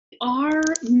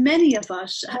many of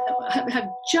us have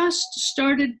just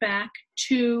started back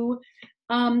to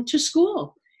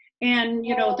school. And,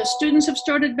 you know, the students have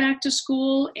started back to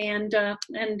school, and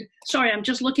sorry, I'm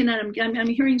just looking at him. I'm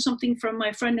hearing something from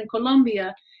my friend in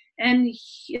Colombia, and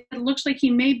it looks like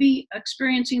he may be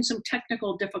experiencing some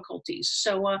technical difficulties.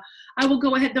 So I will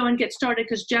go ahead though and get started,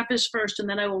 because Jeff is first, and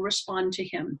then I will respond to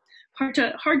him. Hard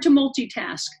to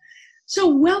multitask. So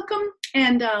welcome,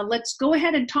 and let's go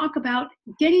ahead and talk about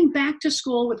getting back to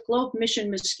school with GLOBE Mission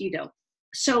Mosquito.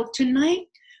 So tonight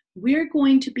we're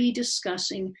going to be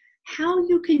discussing how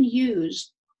you can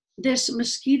use this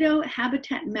mosquito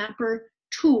habitat mapper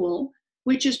tool,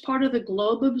 which is part of the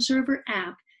Globe Observer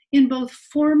app, in both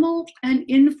formal and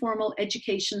informal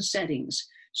education settings.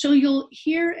 So you'll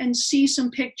hear and see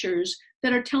some pictures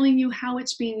that are telling you how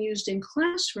it's being used in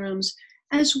classrooms,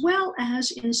 as well as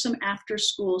in some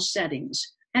after-school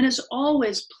settings. And as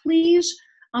always, please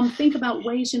think about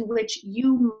ways in which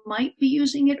you might be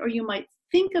using it, or you might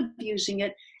think of using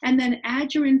it, and then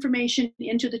add your information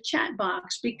into the chat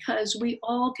box, because we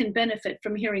all can benefit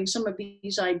from hearing some of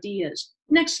these ideas.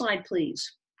 Next slide,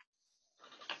 please.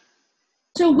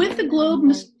 So with the GLOBE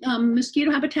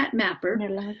Mosquito Habitat Mapper,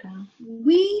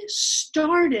 we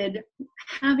started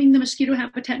having the Mosquito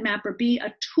Habitat Mapper be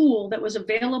a tool that was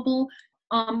available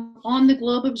on the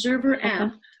Globe Observer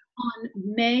app on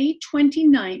May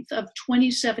 29th of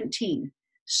 2017.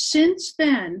 Since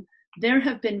then, there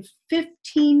have been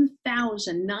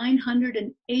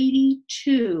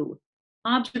 15,982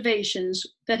 observations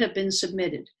that have been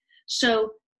submitted.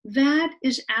 So that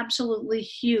is absolutely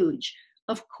huge.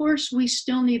 Of course, we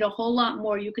still need a whole lot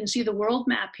more. You can see the world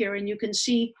map here, and you can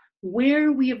see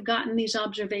where we have gotten these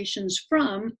observations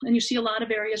from. And you see a lot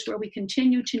of areas where we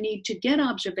continue to need to get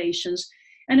observations.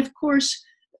 And of course,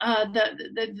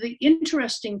 the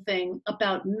interesting thing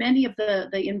about many of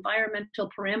the environmental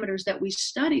parameters that we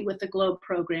study with the GLOBE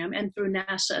program and through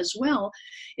NASA as well,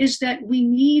 is that we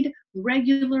need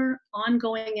regular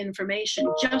ongoing information.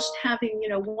 Just having, you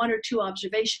know, 1 or 2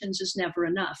 observations is never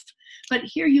enough. But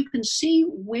here you can see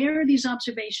where these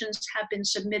observations have been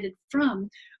submitted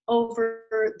from over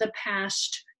the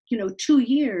past, you know, 2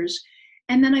 years.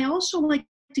 And then I also like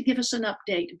to give us an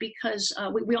update, because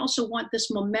we also want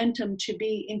this momentum to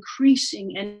be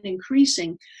increasing and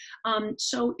increasing.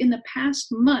 So in the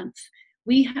past month,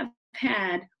 we have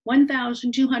had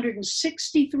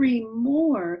 1,263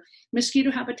 more Mosquito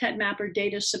Habitat Mapper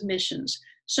data submissions.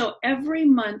 So every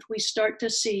month we start to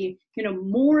see, you know,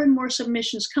 more and more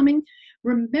submissions coming.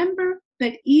 Remember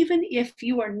that even if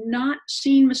you are not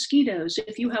seeing mosquitoes,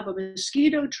 if you have a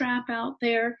mosquito trap out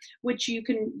there, which you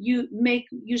can make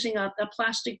using a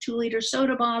plastic 2-liter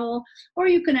soda bottle, or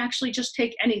you can actually just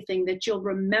take anything that you'll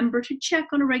remember to check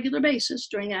on a regular basis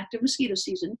during active mosquito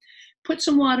season, put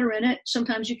some water in it.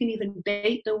 Sometimes you can even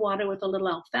bait the water with a little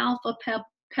alfalfa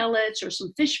pellets or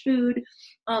some fish food.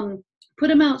 Put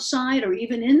them outside or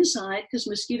even inside, because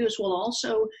mosquitoes will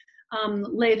also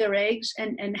lay their eggs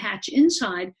and hatch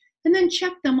inside, and then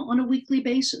check them on a weekly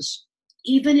basis.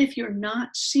 Even if you're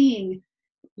not seeing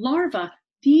larvae,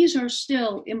 these are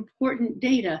still important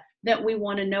data that we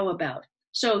want to know about.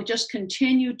 So just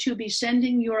continue to be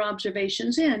sending your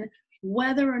observations in,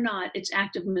 whether or not it's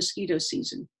active mosquito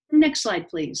season. Next slide,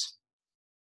 please.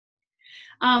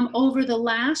 Over the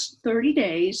last 30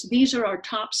 days, these are our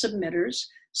top submitters.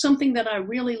 Something that I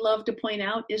really love to point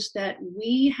out is that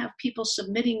we have people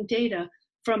submitting data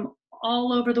from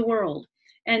all over the world.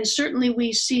 And certainly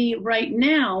we see right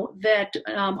now that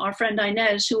our friend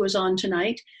Inez, who was on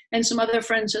tonight, and some other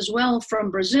friends as well from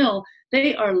Brazil,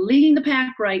 they are leading the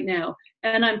pack right now.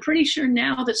 And I'm pretty sure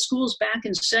now that school's back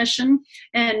in session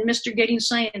and Mr. Getting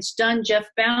Science Done, Jeff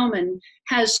Bauman,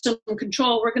 has some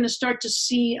control, we're going to start to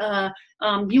see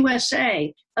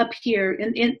USA appear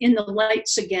in the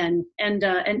lights again, and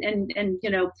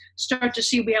you know, start to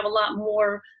see we have a lot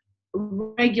more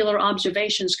regular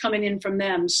observations coming in from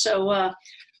them. So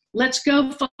let's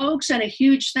go, folks, and a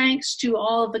huge thanks to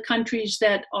all of the countries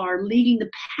that are leading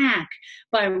the pack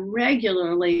by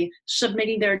regularly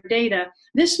submitting their data.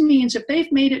 This means if they've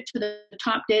made it to the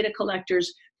top data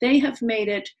collectors, they have made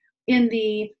it in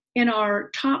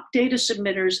our top data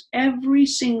submitters every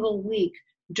single week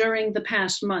during the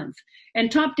past month. And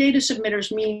top data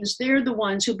submitters means they're the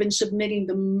ones who've been submitting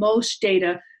the most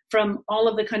data from all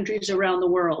of the countries around the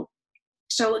world.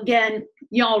 So again,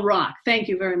 y'all rock. Thank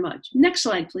you very much. Next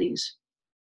slide, please.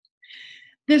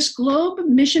 This GLOBE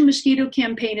Mission Mosquito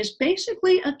campaign is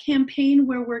basically a campaign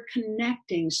where we're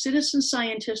connecting citizen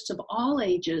scientists of all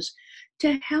ages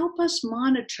to help us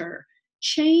monitor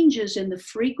changes in the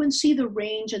frequency, the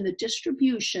range, and the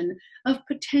distribution of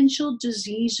potential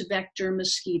disease vector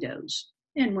mosquitoes.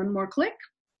 And one more click.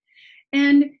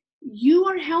 And you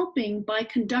are helping by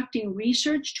conducting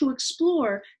research to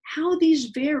explore how these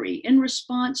vary in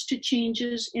response to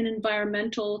changes in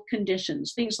environmental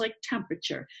conditions, things like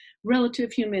temperature,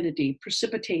 relative humidity,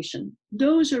 precipitation.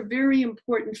 Those are very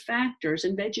important factors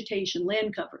in vegetation,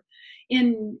 land cover,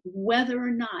 in whether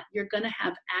or not you're going to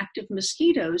have active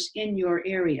mosquitoes in your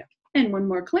area. And one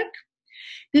more click.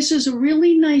 This is a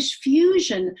really nice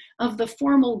fusion of the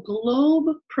formal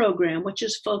GLOBE program, which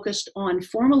is focused on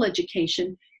formal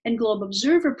education, and GLOBE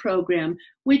Observer program,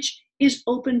 which is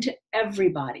open to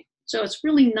everybody. So it's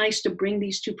really nice to bring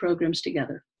these two programs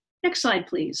together. Next slide,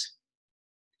 please.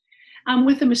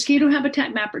 With the Mosquito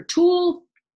Habitat Mapper tool,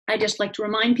 I just like to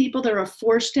remind people there are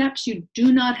 4 steps. You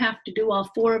do not have to do all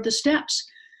 4 of the steps.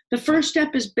 The first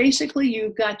step is basically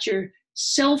you've got your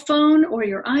cell phone or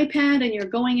your iPad and you're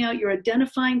going out, you're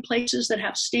identifying places that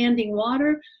have standing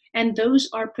water, and those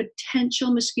are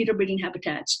potential mosquito breeding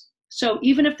habitats. So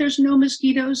even if there's no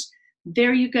mosquitoes,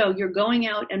 there you go. You're going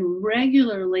out and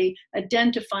regularly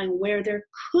identifying where there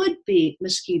could be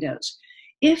mosquitoes.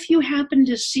 If you happen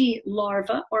to see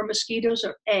larvae or mosquitoes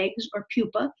or eggs or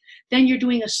pupa, then you're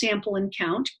doing a sample and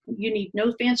count. You need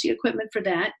no fancy equipment for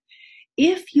that.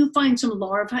 If you find some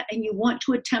larvae and you want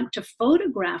to attempt to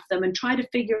photograph them and try to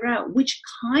figure out which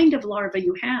kind of larva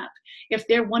you have, if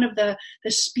they're one of the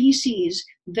species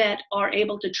that are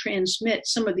able to transmit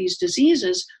some of these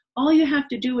diseases, all you have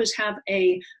to do is have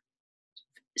a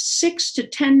 $6 to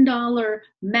 $10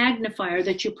 magnifier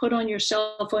that you put on your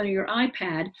cell phone or your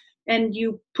iPad, and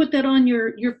you put that on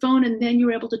your phone, and then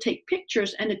you're able to take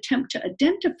pictures and attempt to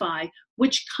identify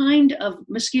which kind of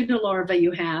mosquito larvae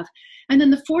you have. And then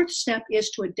the 4th step is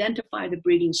to identify the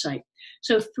breeding site.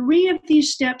 So 3 of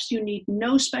these steps you need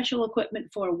no special equipment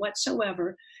for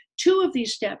whatsoever. 2 of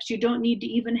these steps you don't need to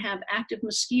even have active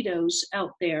mosquitoes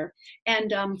out there.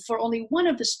 And for only 1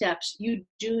 of the steps, you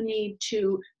do need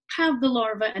to have the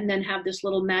larva and then have this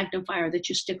little magnifier that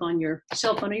you stick on your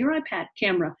cell phone or your iPad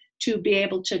camera to be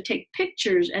able to take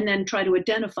pictures and then try to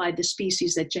identify the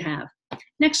species that you have.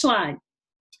 Next slide.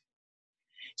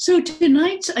 So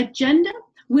tonight's agenda,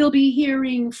 we'll be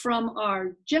hearing from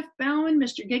our Jeff Bauman,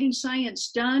 Mr. Getting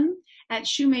Science Done at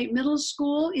Shoemate Middle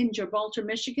School in Gibraltar,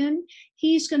 Michigan.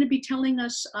 He's going to be telling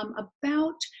us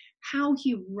about how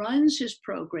he runs his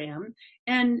program,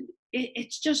 and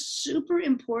it's just super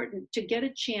important to get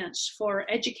a chance for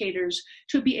educators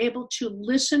to be able to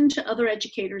listen to other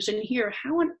educators and hear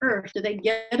how on earth do they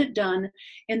get it done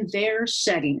in their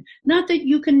setting. Not that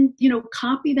you can,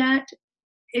 copy that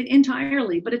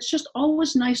entirely, but it's just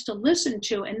always nice to listen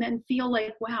to and then feel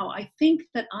like, wow, I think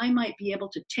that I might be able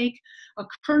to take a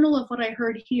kernel of what I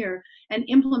heard here and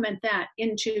implement that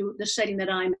into the setting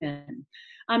that I'm in.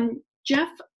 Jeff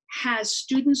has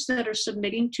students that are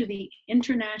submitting to the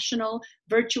International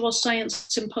Virtual Science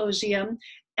Symposium.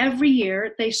 Every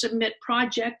year, they submit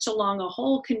projects along a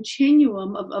whole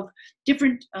continuum of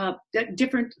different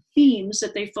themes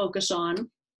that they focus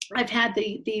on. I've had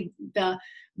the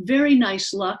very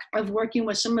nice luck of working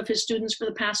with some of his students for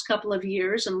the past couple of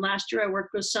years. And last year I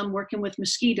worked with some working with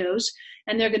mosquitoes,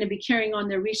 and they're going to be carrying on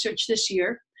their research this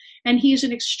year. And he's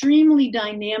an extremely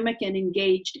dynamic and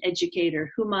engaged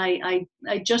educator whom I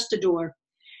just adore.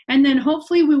 And then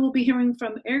hopefully we will be hearing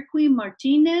from Erqui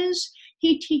Martinez.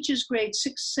 He teaches grades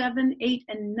 6, 7, 8,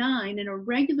 and 9 in a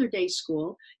regular day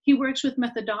school. He works with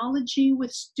methodology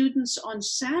with students on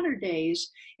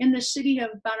Saturdays in the city of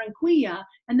Barranquilla,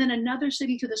 and then another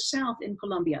city to the south in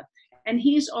Colombia. And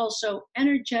he's also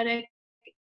energetic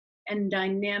and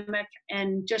dynamic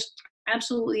and just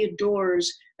absolutely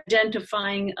adores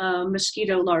identifying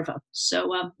mosquito larvae.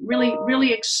 So really,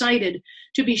 really excited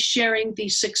to be sharing the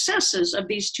successes of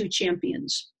these 2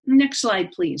 champions. Next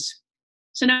slide, please.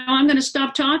 So now I'm going to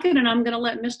stop talking and I'm going to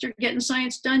let Mr. Getting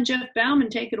Science Done, Jeff Bauman,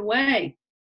 take it away.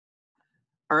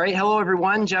 All right, hello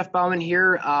everyone, Jeff Bauman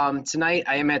here. Tonight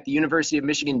I am at the University of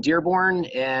Michigan Dearborn,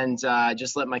 and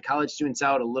just let my college students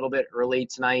out a little bit early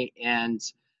tonight, and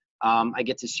I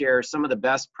get to share some of the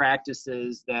best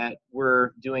practices that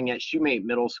we're doing at Shoemate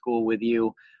Middle School with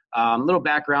you. Little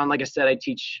background, like I said, I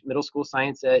teach middle school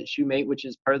science at Shoemate, which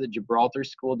is part of the Gibraltar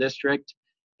School District.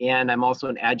 And I'm also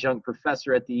an adjunct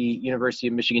professor at the University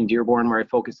of Michigan Dearborn, where I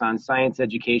focus on science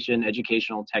education,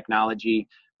 educational technology.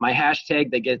 My hashtag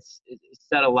that gets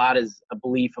said a lot is a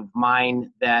belief of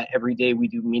mine that every day we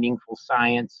do meaningful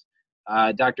science.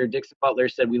 Dr. Dixon Butler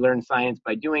said we learn science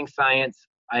by doing science.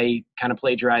 I kind of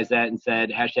plagiarized that and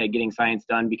said hashtag getting science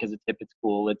done because it's hip, it's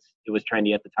cool. It was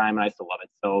trendy at the time, and I still love it.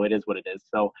 So it is what it is.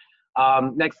 So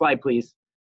Next slide, please.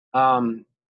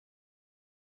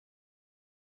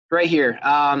 Right here.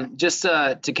 Just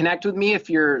to connect with me if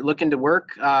you're looking to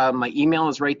work, my email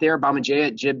is right there,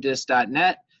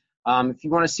 bamaj@gibdis.net. If you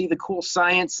want to see the cool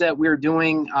science that we're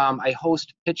doing, I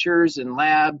host pictures and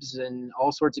labs and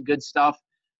all sorts of good stuff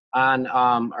on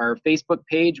our Facebook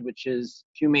page, which is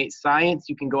Shoemate Science.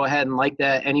 You can go ahead and like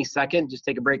that any second. Just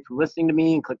take a break from listening to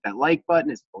me and click that like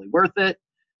button. It's totally worth it.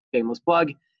 Shameless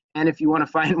plug. And if you want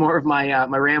to find more of my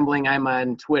my rambling, I'm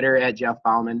on Twitter at Jeff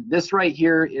Bauman. This right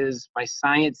here is my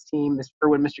science team, Mr.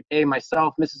 Irwin, Mr. K,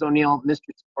 myself, Mrs. O'Neill,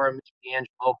 Mr. Sora, Mr.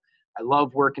 D'Angelo. I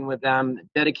love working with them,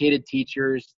 dedicated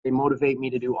teachers. They motivate me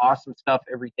to do awesome stuff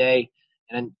every day.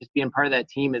 And just being part of that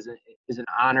team is an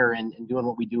honor and doing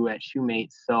what we do at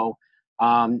Shoemate. So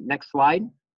next slide.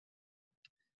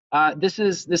 This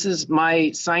is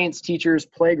my science teacher's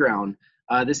playground.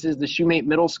 This is the Shoemate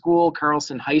Middle School,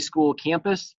 Carlson High School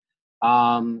campus.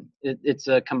 It's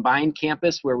a combined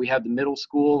campus where we have the middle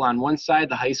school on one side,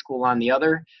 the high school on the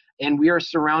other, and we are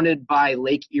surrounded by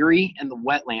Lake Erie and the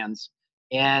wetlands.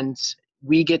 And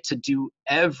we get to do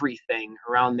everything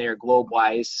around there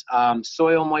globe-wise.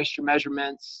 Soil moisture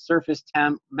measurements, surface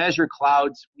temp, measure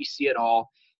clouds, we see it all.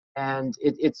 And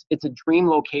it's a dream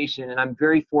location, and I'm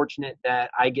very fortunate that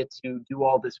I get to do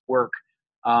all this work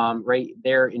right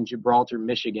there in Gibraltar,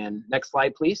 Michigan. Next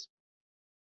slide, please.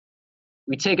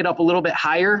 We take it up a little bit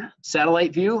higher,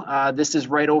 satellite view. This is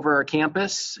right over our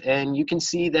campus, and you can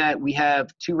see that we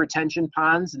have 2 retention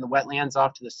ponds in the wetlands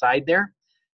off to the side there.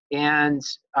 And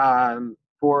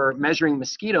for measuring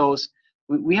mosquitoes,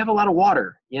 we have a lot of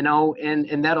water, you know,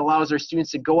 and that allows our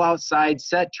students to go outside,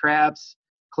 set traps,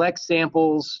 collect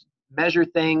samples, measure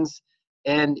things,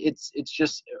 and it's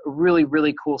just a really,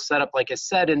 really cool setup, like I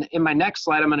said. And in my next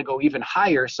slide, I'm going to go even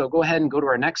higher, so go ahead and go to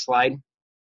our next slide.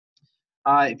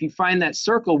 If you find that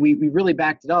circle, we really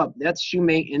backed it up. That's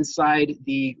Shoemate inside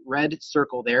the red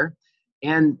circle there.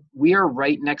 And we are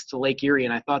right next to Lake Erie,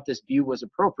 and I thought this view was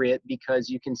appropriate because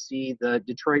you can see the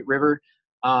Detroit River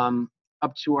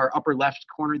up to our upper left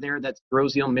corner there. That's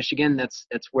Roseville, Michigan. That's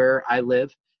where I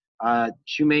live.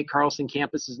 Shoemate Carlson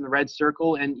campus is in the red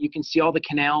circle, and you can see all the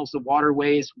canals, the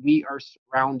waterways. We are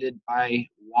surrounded by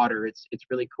water. It's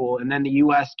really cool. And then the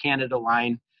U.S.-Canada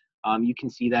line, you can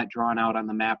see that drawn out on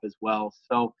the map as well.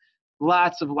 So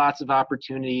lots of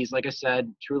opportunities. Like I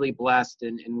said, truly blessed,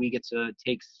 and we get to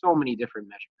take so many different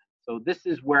measurements. So this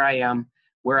is where I am,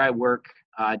 where I work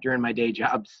during my day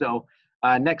job. So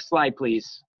next slide,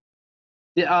 please.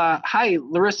 Hi,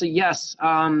 Larissa. Yes,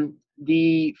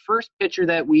 the first picture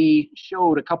that we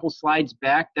showed a couple slides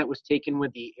back, that was taken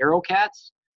with the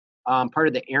Aerocats, part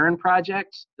of the Aaron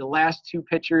project. The last 2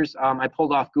 pictures I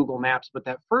pulled off Google Maps, but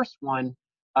that first one,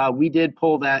 we did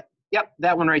pull that. Yep,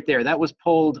 that one right there. That was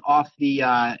pulled off the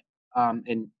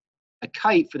in a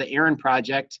kite for the Aaron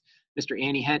project. Mr.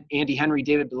 Andy Henry,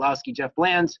 David Belowski, Jeff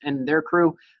Blands, and their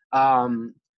crew.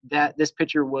 That this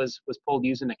picture was pulled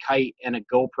using a kite and a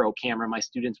GoPro camera. My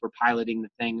students were piloting the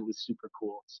thing. It was super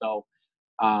cool. So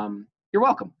you're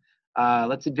welcome.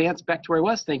 Let's advance back to where I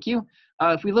was. Thank you.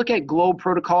 If we look at GLOBE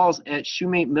protocols at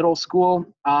Shoemate Middle School,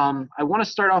 I want to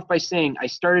start off by saying I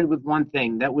started with one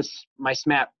thing. That was my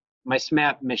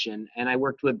SMAP mission, and I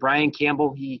worked with Brian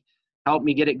Campbell. He helped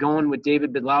me get it going with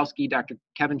David Bydlowski, Dr.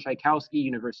 Kevin Tchaikovsky,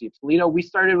 University of Toledo. We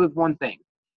started with one thing.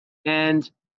 And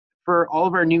for all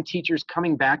of our new teachers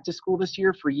coming back to school this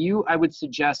year, for you, I would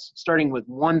suggest starting with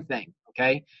one thing,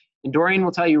 okay? And Dorian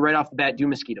will tell you right off the bat, do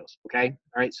mosquitoes, okay?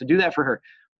 All right, so do that for her.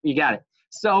 You got it.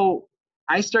 So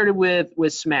I started with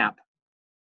SMAP.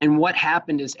 And what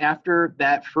happened is after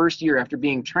that first year, after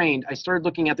being trained, I started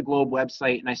looking at the GLOBE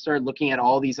website, and I started looking at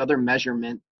all these other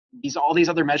measurements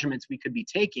we could be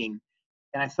taking,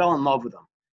 and I fell in love with them.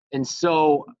 And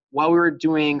so while we were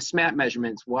doing SMAP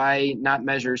measurements, why not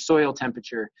measure soil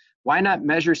temperature? Why not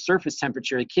measure surface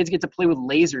temperature? The kids get to play with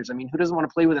lasers. I mean, who doesn't want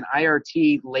to play with an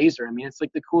IRT laser? I mean, it's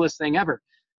like the coolest thing ever.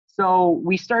 So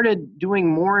we started doing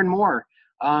more and more.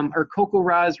 Our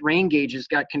CocoRa's rain gauges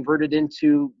got converted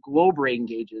into GLOBE rain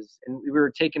gauges, and we were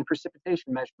taking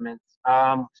precipitation measurements.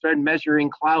 Started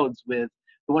measuring clouds with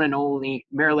the one and only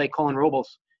Marilei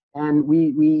Colin-Robles. And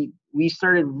we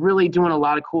started really doing a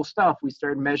lot of cool stuff. We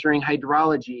started measuring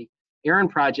hydrology. Aaron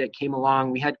project came along.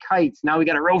 We had kites. Now we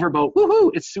got a rover boat. Woohoo!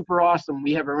 It's super awesome.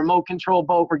 We have a remote control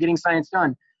boat. We're getting science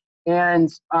done. And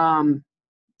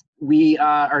we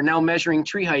are now measuring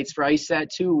tree heights for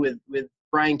ISAT-2 with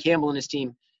Brian Campbell and his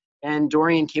team. And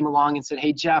Dorian came along and said,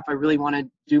 hey, Jeff, I really want to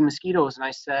do mosquitoes. And I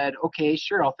said, okay,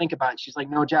 sure, I'll think about it. She's like,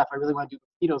 no, Jeff, I really want to do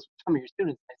mosquitoes with some of your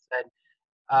students. I said,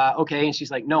 okay. And she's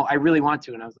like, no, I really want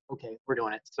to. And I was like, okay, we're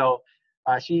doing it. So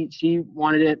She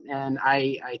wanted it, and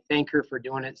I thank her for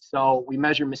doing it. So we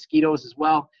measure mosquitoes as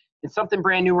well. And something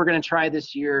brand new we're going to try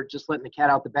this year, just letting the cat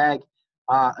out the bag,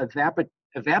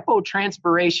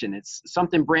 evapotranspiration. It's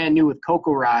something brand new with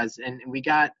cocoa rods, and we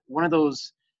got one of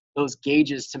those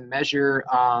gauges to measure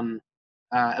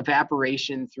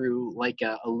evaporation through like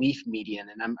a leaf median,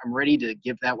 and I'm ready to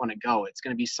give that one a go. It's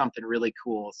going to be something really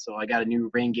cool. So I got a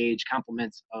new rain gauge,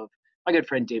 compliments of my good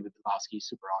friend David Bukowski,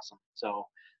 super awesome. So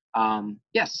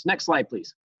yes, next slide,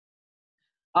 please.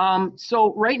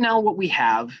 So right now what we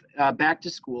have, back to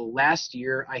school, last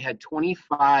year I had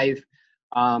 25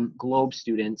 GLOBE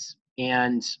students,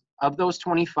 and of those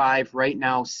 25, right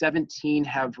now 17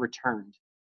 have returned.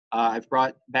 I've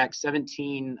brought back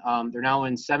 17, they're now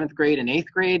in 7th grade and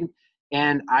 8th grade,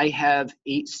 and I have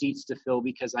 8 seats to fill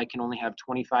because I can only have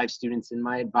 25 students in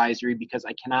my advisory because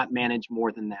I cannot manage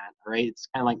more than that, all right? It's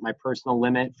kind of like my personal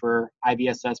limit for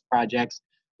IVSS projects.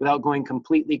 Without going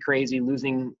completely crazy,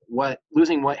 losing what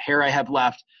hair I have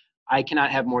left, I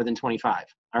cannot have more than 25,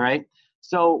 all right?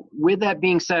 So with that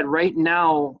being said, right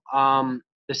now,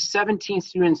 the 17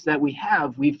 students that we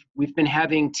have, we've been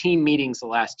having team meetings the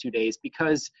last 2 days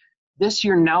because this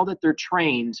year, now that they're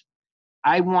trained,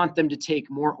 I want them to take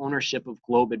more ownership of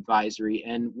GLOBE Advisory.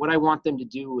 And what I want them to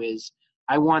do is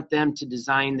I want them to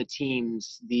design the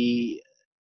teams,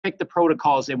 pick the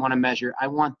protocols they want to measure. I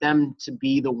want them to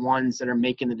be the ones that are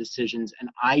making the decisions, and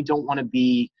I don't want to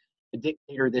be a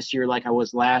dictator this year like I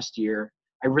was last year.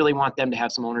 I really want them to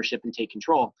have some ownership and take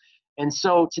control. And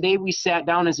so today we sat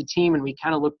down as a team and we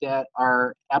kind of looked at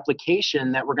our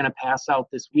application that we're going to pass out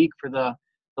this week for the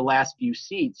last few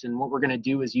seats. And what we're going to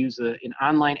do is use an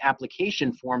online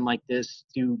application form like this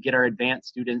to get our advanced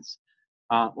students,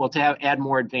 add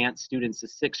more advanced students, the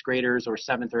 6th graders or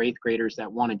 7th or 8th graders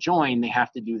that want to join. They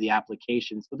have to do the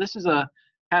application. So this is a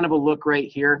kind of a look right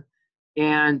here.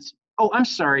 And, oh, I'm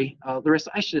sorry, Larissa,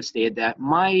 I should have stated that.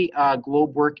 My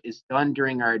GLOBE work is done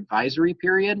during our advisory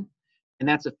period. And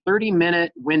that's a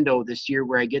 30-minute window this year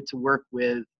where I get to work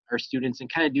with our students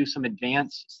and kind of do some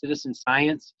advanced citizen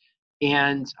science.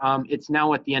 And it's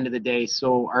now at the end of the day.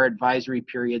 So our advisory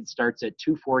period starts at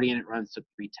 2:40 and it runs to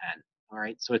 3:10. All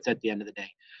right, so it's at the end of the day.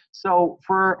 So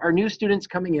for our new students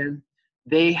coming in,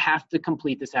 they have to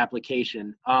complete this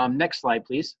application. Next slide,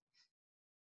 please.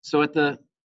 So at the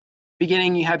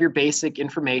beginning, you have your basic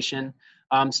information.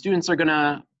 Students are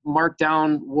gonna mark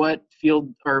down what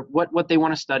field or what they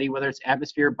wanna study, whether it's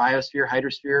atmosphere, biosphere,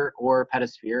 hydrosphere, or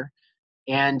pedosphere.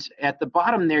 And at the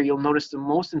bottom there, you'll notice the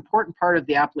most important part of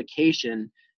the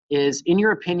application is, in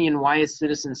your opinion, why is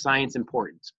citizen science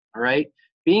important, all right?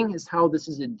 Being as how this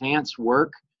is advanced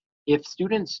work, if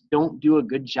students don't do a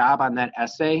good job on that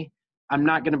essay, I'm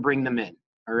not gonna bring them in,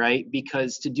 all right?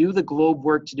 Because to do the GLOBE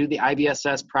work, to do the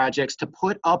IVSS projects, to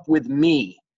put up with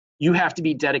me, you have to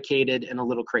be dedicated and a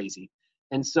little crazy.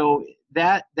 And so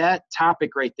that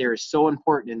topic right there is so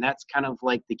important, and that's kind of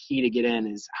like the key to get in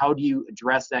is how do you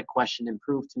address that question and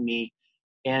prove to me.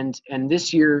 And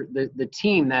this year, the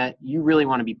team that you really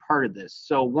want to be part of this.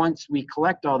 So once we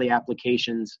collect all the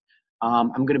applications,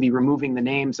 I'm going to be removing the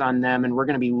names on them, and we're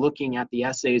going to be looking at the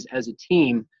essays as a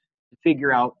team to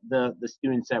figure out the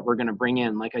students that we're going to bring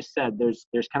in. Like I said, there's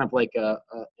kind of like an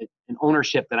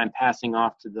ownership that I'm passing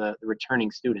off to the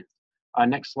returning students.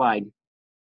 Next slide,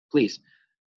 please.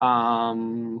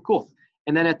 Cool.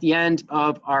 And then at the end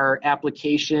of our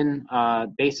application,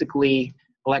 basically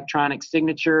electronic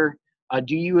signature.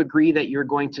 Do you agree that you're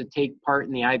going to take part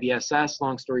in the IVSS?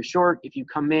 Long story short, if you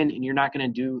come in and you're not going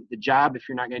to do the job, if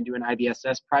you're not going to do an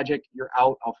IVSS project, you're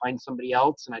out. I'll find somebody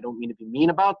else, and I don't mean to be mean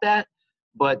about that.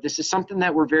 But this is something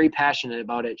that we're very passionate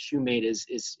about at Shoemate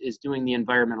is doing the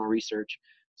environmental research.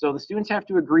 So the students have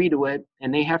to agree to it,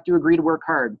 and they have to agree to work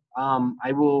hard.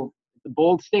 It's a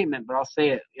bold statement, but I'll say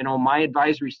it. You know, my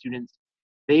advisory students,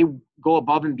 they go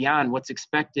above and beyond what's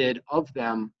expected of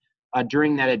them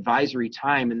during that advisory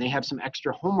time, and they have some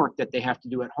extra homework that they have to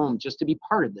do at home just to be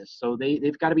part of this. So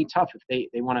they've got to be tough if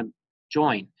they want to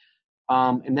join.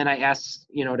 And then I ask,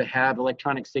 to have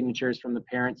electronic signatures from the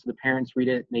parents. The parents read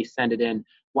it and they send it in.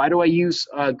 Why do I use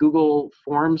Google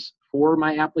Forms for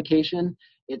my application?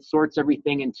 It sorts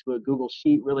everything into a Google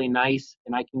Sheet really nice,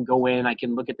 and I can go in, I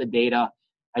can look at the data,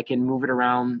 I can move it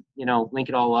around, link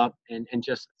it all up and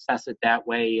just assess it that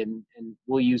way. And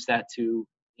we'll use that to,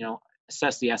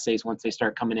 assess the essays once they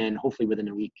start coming in, hopefully within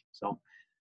a week. So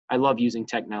I love using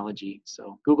technology.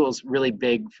 So Google's really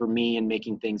big for me in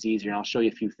making things easier. And I'll show you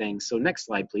a few things. So next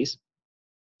slide, please.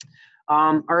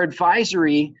 Our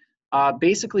advisory,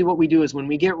 basically what we do is when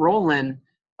we get rolling,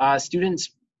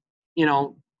 students,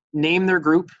 name their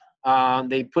group.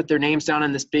 They put their names down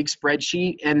on this big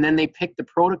spreadsheet, and then they pick the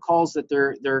protocols that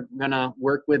they're going to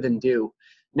work with and do.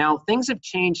 Now, things have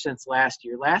changed since last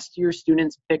year. Last year,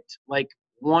 students picked like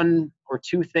 1 or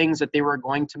 2 things that they were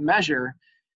going to measure,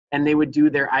 and they would do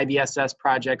their IBSS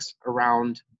projects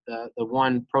around the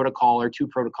 1 protocol or 2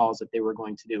 protocols that they were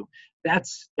going to do.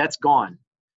 That's gone.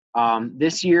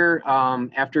 This year,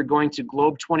 after going to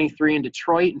GLOBE 23 in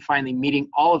Detroit and finally meeting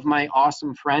all of my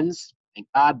awesome friends, thank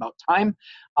God, about time,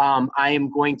 I am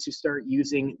going to start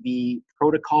using the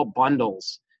protocol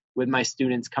bundles with my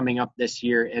students coming up this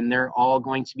year, and they're all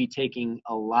going to be taking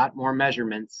a lot more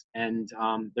measurements, and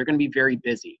they're going to be very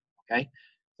busy, okay?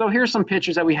 So here's some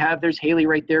pictures that we have. There's Haley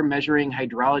right there measuring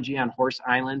hydrology on Horse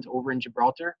Island over in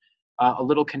Gibraltar, a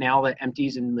little canal that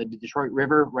empties in the Detroit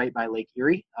River right by Lake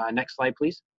Erie. Next slide,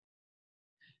 please.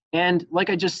 And like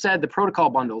I just said, the protocol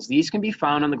bundles, these can be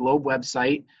found on the GLOBE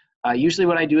website. Usually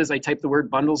what I do is I type the word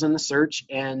bundles in the search,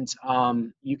 and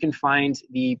you can find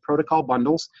the protocol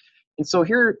bundles. And so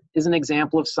here is an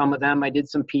example of some of them. I did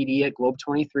some PD at GLOBE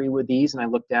 23 with these, and I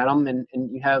looked at them, and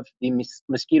you have the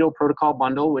mosquito protocol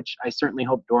bundle, which I certainly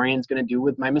hope Dorian's going to do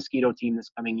with my mosquito team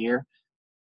this coming year.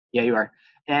 Yeah, you are.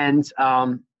 And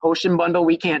ocean bundle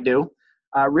we can't do.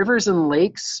 Rivers and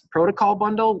lakes protocol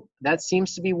bundle, that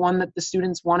seems to be one that the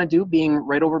students want to do, being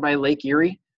right over by Lake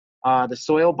Erie. The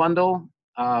soil bundle,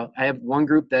 I have one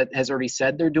group that has already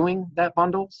said they're doing that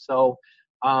bundle. So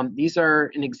these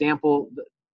are an example.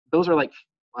 Those are like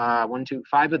 1, 2,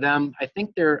 5 of them. I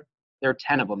think there are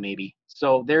 10 of them maybe.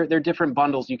 So they're different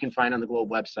bundles you can find on the GLOBE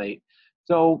website.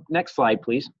 So next slide,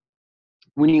 please.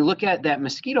 When you look at that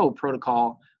mosquito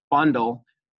protocol bundle,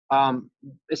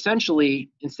 essentially,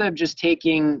 instead of just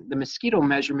taking the mosquito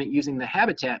measurement using the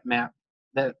habitat map,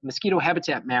 the mosquito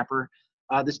habitat mapper,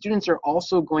 the students are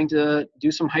also going to do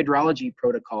some hydrology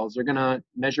protocols. They're going to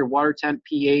measure water temp,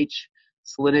 pH,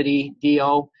 salinity,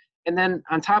 DO, and then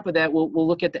on top of that, we'll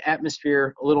look at the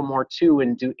atmosphere a little more too,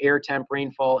 and do air temp,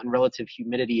 rainfall, and relative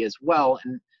humidity as well.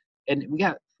 And we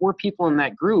got 4 people in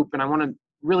that group, and I want to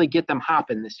really get them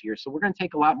hopping this year. So we're going to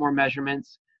take a lot more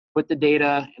measurements, put the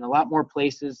data in a lot more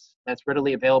places that's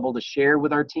readily available to share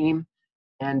with our team,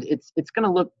 and it's going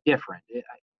to look different.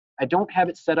 I don't have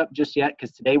it set up just yet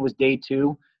because today was day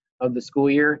 2 of the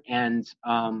school year, and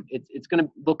it's going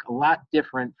to look a lot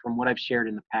different from what I've shared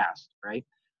in the past, right?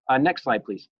 Next slide,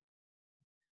 please.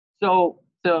 So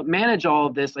to manage all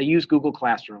of this, I use Google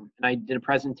Classroom, and I did a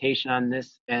presentation on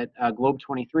this at GLOBE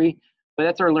 23, but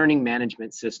that's our learning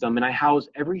management system, and I house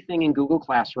everything in Google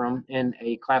Classroom in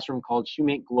a classroom called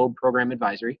Shoemate GLOBE Program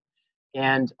Advisory,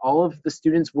 and all of the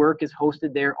students' work is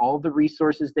hosted there, all the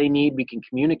resources they need. We can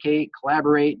communicate,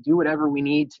 collaborate, do whatever we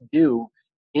need to do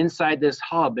inside this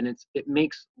hub, and it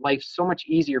makes life so much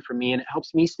easier for me, and it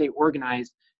helps me stay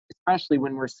organized, especially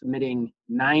when we're submitting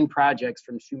 9 projects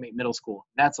from Shoemate Middle School.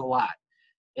 That's a lot.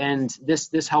 And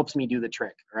this helps me do the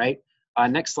trick, all right?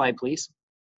 Next slide, please.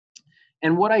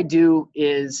 And what I do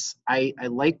is I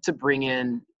like to bring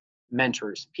in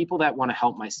mentors, people that want to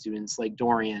help my students, like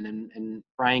Dorian and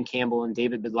Brian Campbell and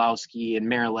David Bidlowski and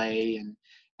Marilay, and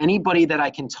anybody that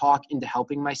I can talk into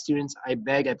helping my students. I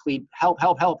beg, I plead, help,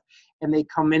 help, help. And they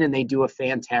come in and they do a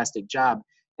fantastic job.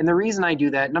 And the reason I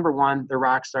do that, number 1, they're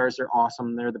rock stars, they're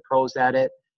awesome, they're the pros at it,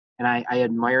 and I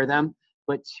admire them.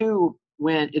 But 2,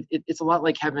 when it's a lot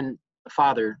like having a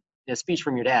father, a speech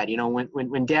from your dad. You know,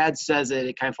 when dad says it,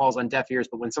 it kind of falls on deaf ears,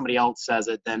 but when somebody else says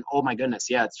it, then, oh my goodness,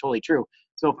 yeah, it's totally true.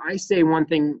 So if I say one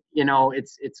thing, you know,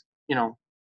 it's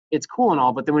cool and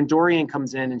all, but then when Dorian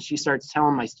comes in and she starts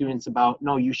telling my students about,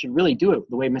 no, you should really do it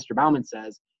the way Mr. Bauman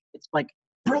says, it's like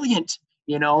brilliant.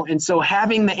 You know, and so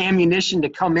having the ammunition to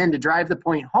come in to drive the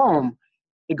point home,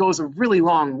 it goes a really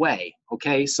long way,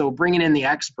 okay? So bringing in the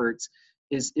experts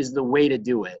is the way to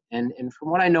do it. And from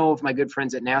what I know of my good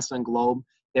friends at NASA and GLOBE,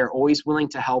 they're always willing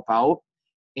to help out.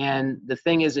 And the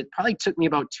thing is, it probably took me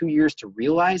about 2 years to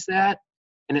realize that.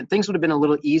 And things would have been a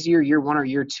little easier year 1 or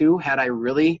year 2 had I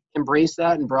really embraced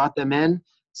that and brought them in.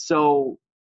 So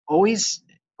always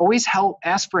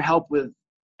ask for help with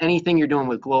anything you're doing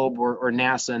with GLOBE or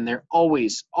NASA, and they're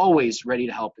always ready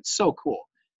to help. It's so cool.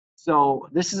 So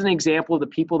this is an example of the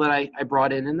people that I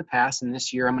brought in the past, and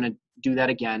this year I'm going to do that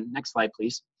again. Next slide,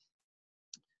 please.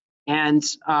 And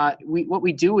what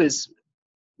we do is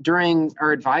during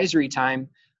our advisory time,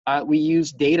 we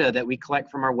use data that we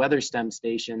collect from our weather STEM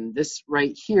station. This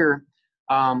right here,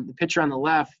 the picture on the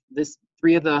left, this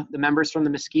 3 of the members from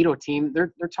the mosquito team,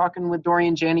 they're talking with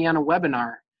Dorian Janney on a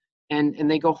webinar,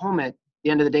 and they go home at the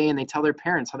end of the day and they tell their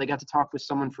parents how they got to talk with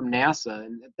someone from NASA,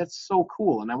 and that's so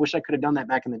cool. And I wish I could have done that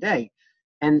back in the day.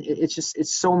 And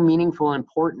it's so meaningful and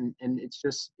important, and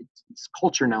it's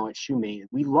culture now at Shoemate.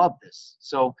 We love this.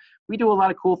 So we do a lot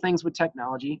of cool things with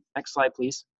technology. Next slide,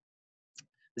 please.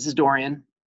 This is Dorian.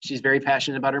 She's very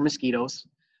passionate about her mosquitoes.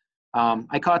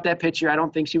 I caught that picture. I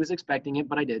don't think she was expecting it,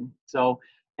 but I did. So,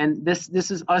 and this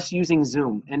is us using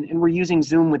Zoom, and we're using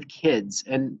Zoom with kids.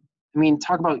 And I mean,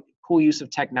 talk about cool use of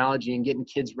technology and getting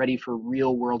kids ready for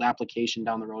real world application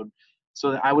down the road.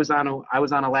 So I was on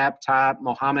a laptop.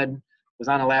 Mohammed was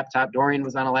on a laptop. Dorian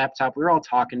was on a laptop. We were all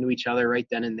talking to each other right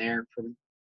then and there from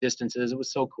distances. It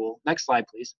was so cool. Next slide,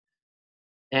 please.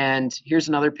 And here's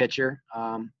another picture.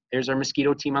 There's our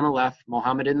mosquito team on the left,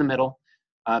 Mohammed in the middle,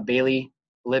 Bailey,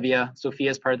 Olivia, Sophia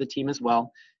is part of the team as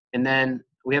well. And then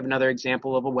we have another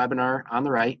example of a webinar on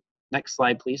the right. Next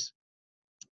slide, please.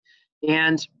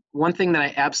 And one thing that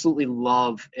I absolutely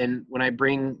love, and when I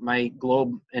bring my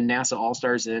Globe and NASA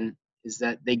All-Stars in, is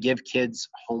that they give kids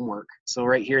homework. So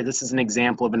right here, this is an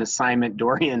example of an assignment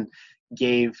Dorian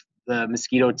gave the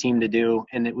mosquito team to do,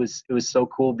 and it was so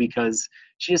cool because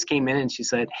she just came in and she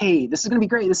said, hey, this is gonna be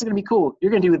great, this is gonna be cool,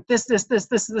 you're gonna do this,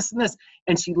 and this,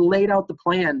 and she laid out the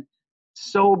plan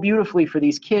so beautifully for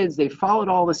these kids. They followed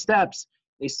all the steps,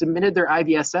 they submitted their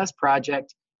IVSS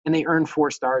project, and they earned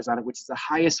 4 stars on it, which is the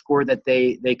highest score that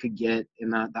they could get in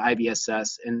the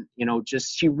IVSS. And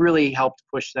just she really helped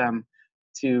push them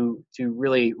to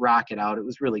really rock it out. It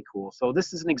was really cool. So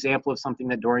this is an example of something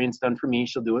that Dorian's done for me.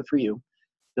 She'll do it for you.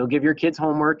 They'll give your kids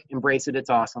homework, embrace it, it's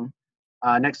awesome.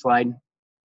 Next slide.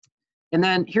 And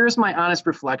then here's my honest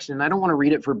reflection. I don't want to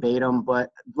read it verbatim, but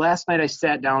last night I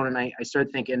sat down and I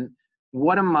started thinking,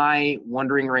 what am I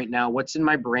wondering right now? What's in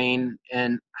my brain,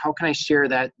 and how can I share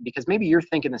that? Because maybe you're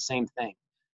thinking the same thing.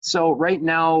 So right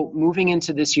now, moving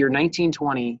into this year,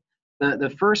 1920,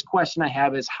 the first question I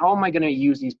have is, how am I going to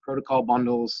use these protocol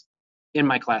bundles in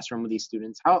my classroom with these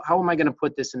students? How am I going to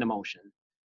put this into motion?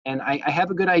 And I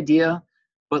have a good idea,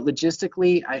 but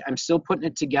logistically, I'm still putting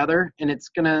it together, and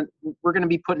we're gonna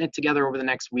be putting it together over the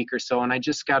next week or so, and I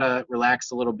just gotta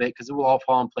relax a little bit because it will all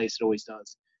fall in place. It always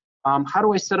does. How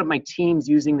do I set up my teams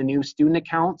using the new student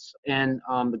accounts and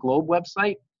the Globe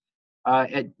website?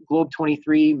 At Globe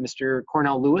 23, Mr.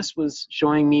 Cornell Lewis was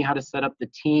showing me how to set up the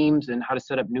teams and how to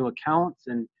set up new accounts,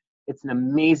 and it's an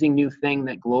amazing new thing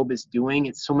that Globe is doing.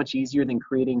 It's so much easier than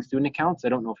creating student accounts. I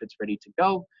don't know if it's ready to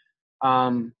go,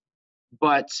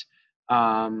 but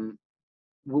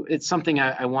it's something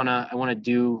I wanna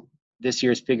do this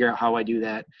year, is figure out how I do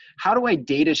that. How do I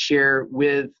data share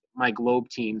with my Globe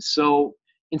teams? So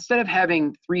instead of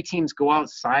having 3 teams go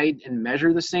outside and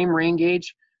measure the same rain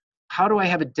gauge, how do I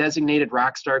have a designated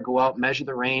rock star go out, measure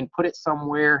the rain, put it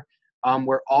somewhere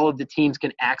where all of the teams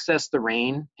can access the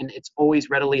rain, and it's always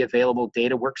readily available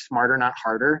data? Work smarter, not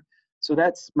harder. So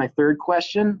that's my third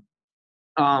question.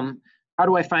 How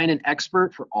do I find an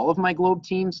expert for all of my Globe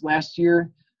teams? Last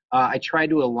year, I tried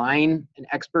to align an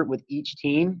expert with each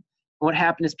team. And what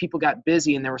happened is people got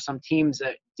busy, and there were some teams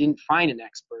that didn't find an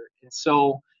expert. And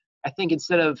so I think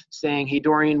instead of saying, hey,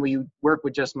 Dorian, will you work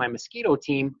with just my mosquito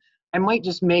team? I might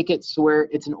just make it so where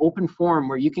it's an open forum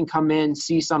where you can come in,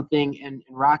 see something, and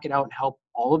rock it out and help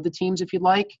all of the teams if you'd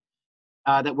like.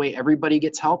 That way everybody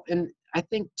gets help. And I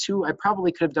think, too, I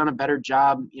probably could have done a better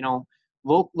job,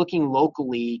 looking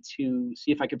locally to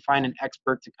see if I could find an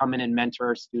expert to come in and mentor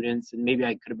our students. And maybe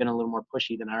I could have been a little more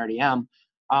pushy than I already am.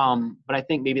 But I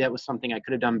think maybe that was something I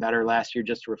could have done better last year,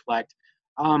 just to reflect.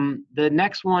 The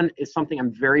next one is something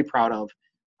I'm very proud of.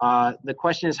 The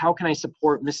question is, how can I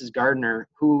support Mrs. Gardner,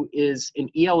 who is an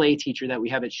ELA teacher that we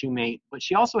have at Shoemate, but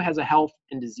she also has a health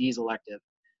and disease elective.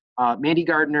 Mandy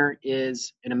Gardner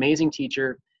is an amazing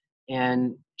teacher,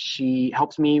 and she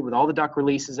helps me with all the duck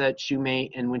releases at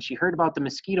Shoemate. And when she heard about the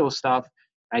mosquito stuff,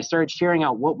 I started sharing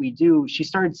out what we do. She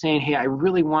started saying, hey, I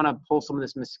really want to pull some of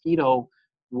this mosquito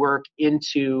work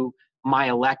into my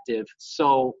elective.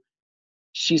 So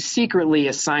she's secretly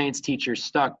a science teacher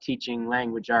stuck teaching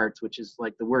language arts, which is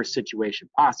like the worst situation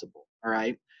possible, all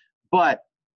right? But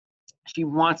she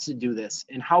wants to do this,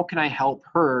 and how can I help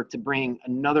her to bring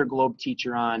another Globe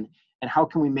teacher on, and how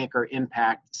can we make our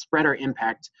impact, spread our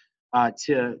impact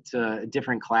to a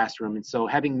different classroom? And so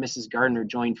having Mrs. Gardner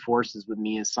join forces with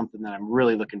me is something that I'm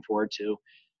really looking forward to.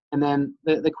 And then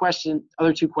the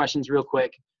other 2 questions real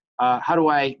quick. How do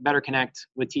I better connect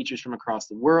with teachers from across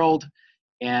the world?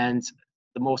 And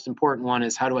the most important one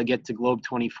is, how do I get to Globe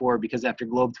 24? Because after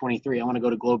Globe 23, I want to go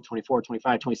to Globe 24,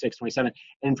 25, 26, 27,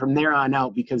 and from there on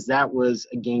out, because that was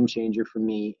a game changer for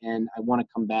me. And I want to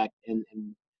come back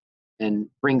and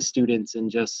bring students and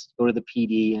just go to the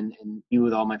PD and be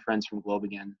with all my friends from Globe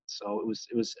again. So it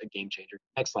was a game changer.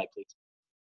 Next slide, please.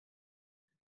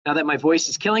 Now that my voice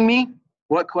is killing me,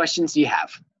 What questions do you have?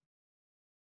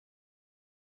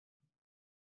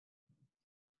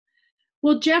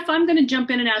 Well, Jeff, I'm going to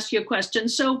jump in and ask you a question.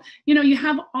 So, you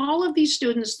have all of these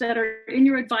students that are in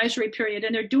your advisory period,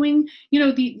 and they're doing,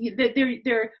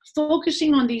 they're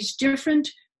focusing on these different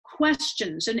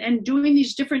questions and doing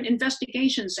these different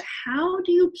investigations. How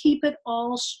do you keep it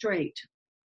all straight?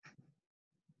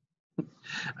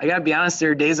 I gotta be honest,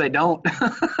 there are days I don't.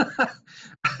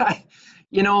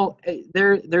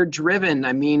 They're driven.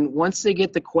 I mean, once they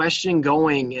get the question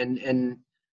going, and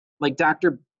like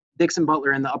Dr. Dixon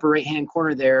Butler in the upper right-hand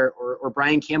corner there, or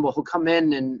Brian Campbell, who'll come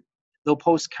in and they'll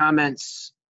post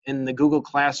comments in the Google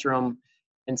Classroom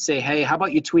and say, hey, how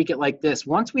about you tweak it like this?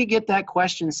 Once we get that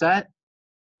question set,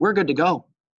 we're good to go.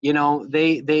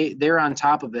 They're on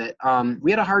top of it.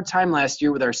 We had a hard time last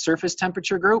year with our surface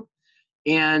temperature group,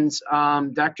 and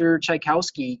Dr.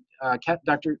 Tchaikovsky,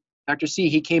 Dr. C,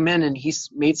 he came in and he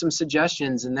made some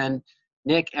suggestions, and then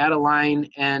Nick, Adeline,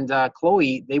 and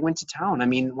Chloe, they went to town. I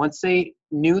mean, once they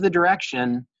knew the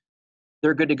direction,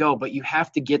 they're good to go, but you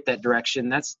have to get that direction.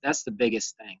 That's the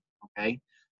biggest thing, okay?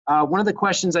 One of the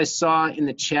questions I saw in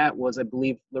the chat was, I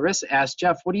believe Larissa asked,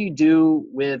 Jeff, what do you do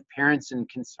with parents and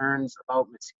concerns about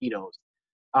mosquitoes?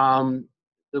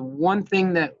 The one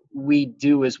thing that we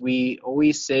do is we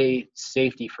always say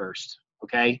safety first,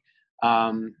 okay?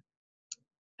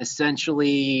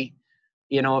 Essentially,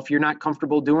 if you're not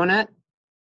comfortable doing it,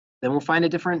 then we'll find a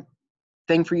different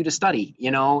thing for you to study,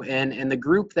 and the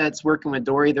group that's working with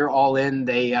Dory, they're all in.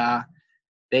 They're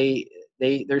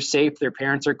safe. Their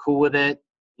parents are cool with it,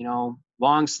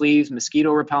 long sleeves,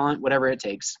 mosquito repellent, whatever it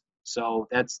takes. So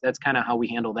that's kind of how we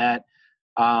handle that.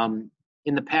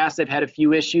 In the past, I've had a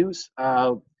few issues.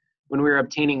 When we were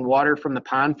obtaining water from the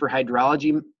pond for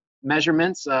hydrology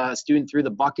measurements, a student threw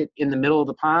the bucket in the middle of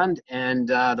the pond, and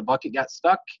the bucket got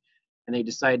stuck, and they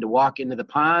decided to walk into the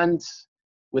pond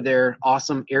with their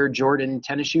awesome Air Jordan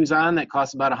tennis shoes on that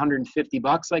cost about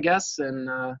 $150, I guess, and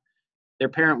their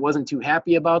parent wasn't too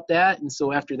happy about that. And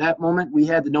so after that moment, we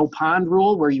had the no pond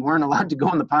rule, where you weren't allowed to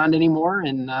go in the pond anymore,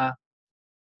 and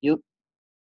you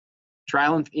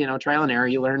trial and error.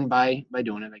 You learn by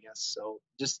doing it, I guess. So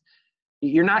just,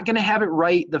 you're not going to have it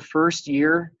right the first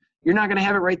year. You're not going to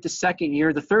have it right the second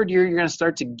year. The third year, you're going to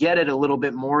start to get it a little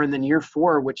bit more, and then year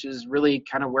 4, which is really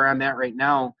kind of where I'm at right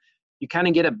now, you kind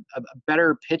of get a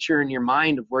better picture in your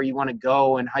mind of where you want to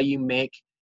go and how you make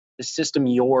the system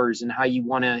yours and how you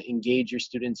want to engage your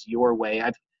students your way.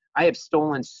 I have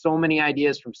stolen so many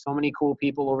ideas from so many cool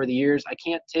people over the years. I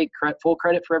can't take full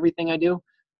credit for everything I do.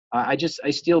 I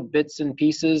steal bits and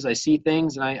pieces. I see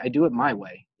things and I do it my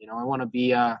way. I want to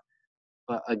be a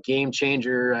game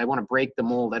changer. I want to break the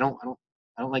mold. I don't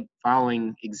like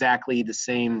following exactly the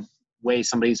same way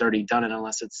somebody's already done it,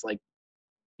 unless it's like,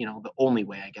 the only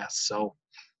way, I guess. So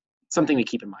something to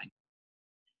keep in mind.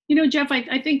 Jeff,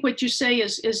 I think what you say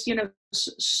is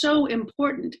so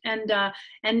important and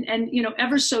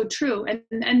ever so true.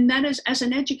 And that is, as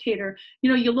an educator,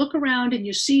 you look around and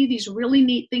you see these really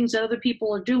neat things that other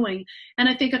people are doing. And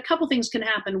I think a couple things can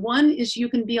happen. One is you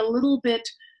can be a little bit,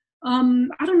 I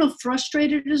don't know if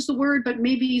frustrated is the word, but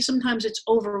maybe sometimes it's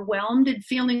overwhelmed and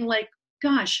feeling like,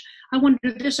 gosh, I want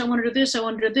to do this, I want to do this, I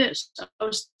want to do this. I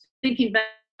was thinking back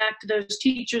to those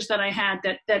teachers that I had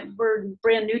that were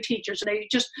brand new teachers, and they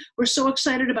just were so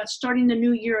excited about starting the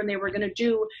new year, and they were going to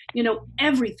do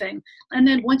everything. And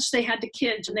then once they had the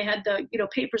kids and they had the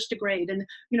papers to grade and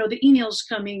the emails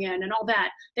coming in and all that,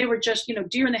 they were just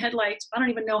deer in the headlights. I don't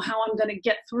even know how I'm going to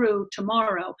get through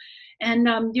tomorrow. And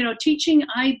teaching,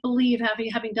 I believe,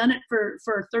 having done it for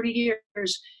 30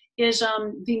 years, is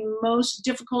the most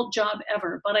difficult job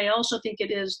ever. But I also think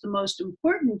it is the most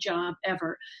important job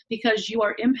ever, because you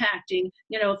are impacting,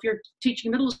 if you're teaching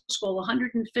middle school,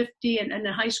 150, and in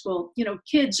high school,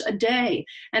 kids a day.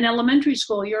 And elementary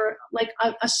school, you're like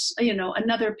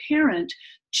another parent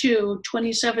to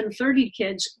 27, 30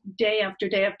 kids day after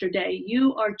day after day.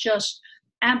 You are just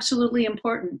absolutely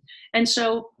important. And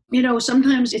so,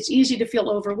 sometimes it's easy to feel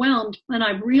overwhelmed. And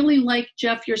I really like,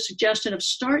 Jeff, your suggestion of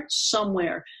start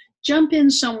somewhere. Jump in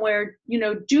somewhere,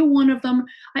 do one of them.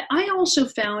 I also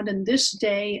found in this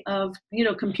day of,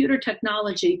 computer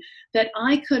technology, that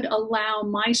I could allow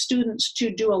my students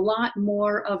to do a lot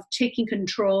more of taking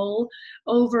control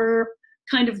over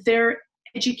kind of their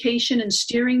education and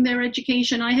steering their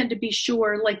education. I had to be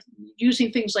sure, like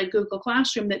using things like Google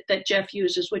Classroom that Jeff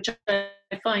uses, which I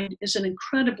find is an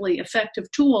incredibly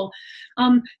effective tool,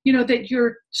 that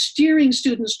you're steering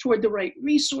students toward the right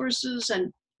resources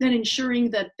and then ensuring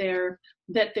that they're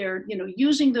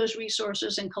using those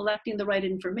resources and collecting the right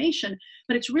information.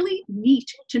 But it's really neat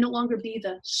to no longer be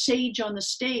the sage on the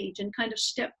stage and kind of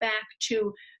step back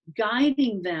to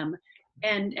guiding them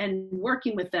and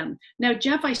working with them. Now,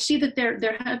 Jeff, I see that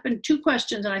there have been 2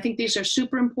 questions, and I think these are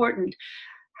super important.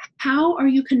 How are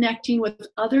you connecting with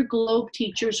other GLOBE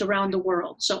teachers around the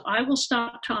world? So I will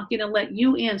stop talking and let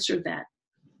you answer that.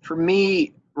 For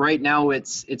me, right now,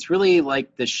 it's really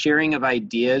like the sharing of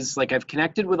ideas. Like, I've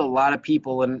connected with a lot of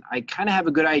people, and I kind of have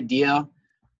a good idea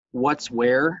what's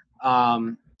where.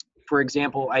 For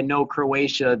example, I know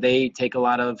Croatia, they take a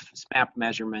lot of SMAP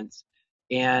measurements.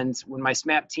 And when my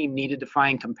SMAP team needed to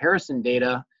find comparison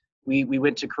data, we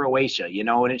went to Croatia,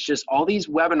 and it's just all these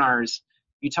webinars.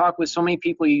 You talk with so many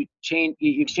people, you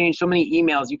exchange so many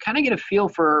emails, you kind of get a feel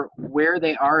for where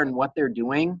they are and what they're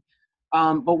doing.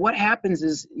 But what happens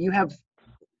is you have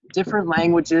different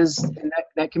languages, and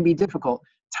that can be difficult.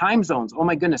 Time zones, oh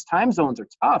my goodness, time zones are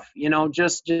tough,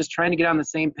 just trying to get on the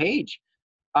same page.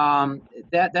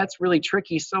 That's really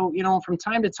tricky. So, from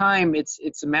time to time,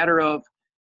 it's a matter of,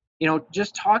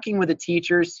 just talking with the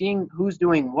teachers, seeing who's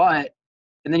doing what,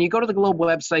 and then you go to the GLOBE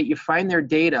website, you find their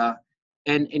data,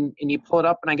 and you pull it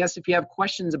up. And I guess if you have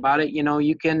questions about it,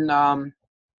 you can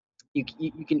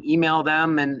email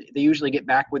them, and they usually get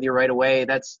back with you right away.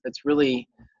 That's really,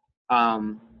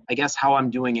 I guess, how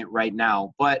I'm doing it right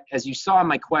now. But as you saw in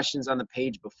my questions on the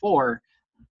page before,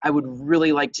 I would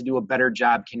really like to do a better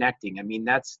job connecting. I mean,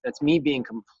 that's me being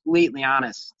completely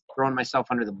honest, throwing myself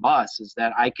under the bus, is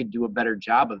that I could do a better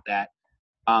job of that.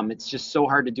 It's just so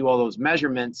hard to do all those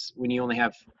measurements when you only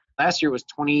have, last year was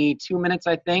 22 minutes,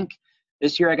 I think.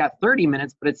 This year I got 30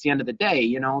 minutes, but it's the end of the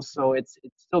day, so it's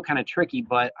still kind of tricky,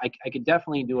 but I could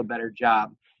definitely do a better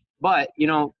job. But,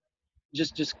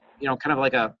 just kind of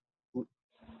like a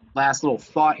last little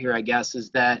thought here, I guess, is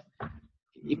that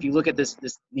if you look at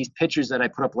these pictures that I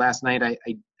put up last night,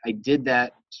 I did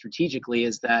that strategically,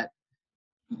 is that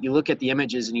you look at the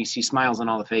images and you see smiles on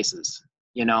all the faces,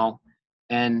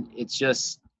 and it's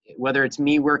just, whether it's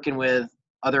me working with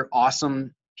other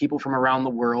awesome people from around the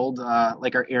world,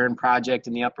 like our Aaron project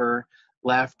in the upper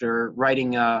left, or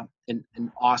writing an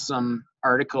awesome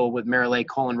article with Marilei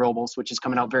Colin-Robles, which is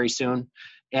coming out very soon,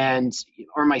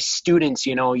 or my students,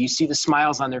 you see the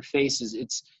smiles on their faces.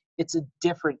 It's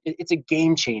a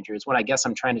game changer is what I guess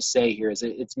I'm trying to say here, is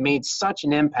it's made such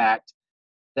an impact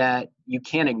that you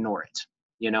can't ignore it.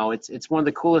 It's one of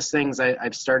the coolest things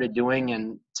I've started doing.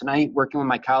 And tonight, working with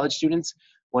my college students,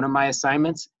 one of my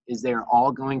assignments is they're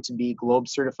all going to be GLOBE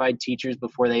certified teachers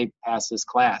before they pass this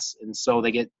class. And so they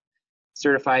get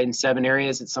certified in 7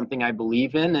 areas. It's something I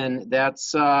believe in, and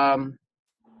that's a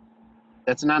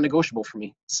non-negotiable for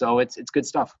me. So it's good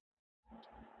stuff.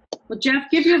 Well, Jeff,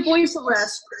 give your voice a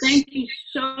rest. Thank you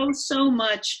so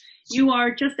much. You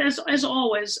are, just as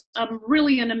always,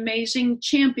 really an amazing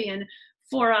champion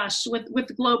for us with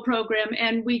the GLOBE program,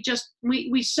 and we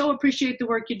so appreciate the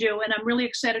work you do, and I'm really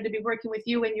excited to be working with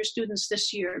you and your students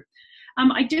this year.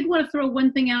 I did want to throw one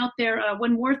more thing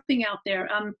out there,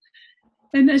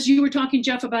 and as you were talking,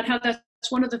 Jeff, about how that's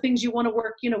one of the things you want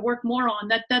to work more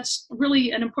on, that's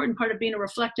really an important part of being a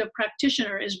reflective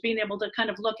practitioner, is being able to kind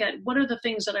of look at what are the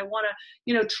things that I want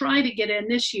to try to get in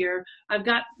this year. I've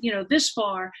got this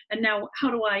far, and now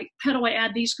how do I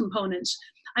add these components?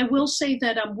 I will say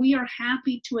that we are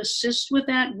happy to assist with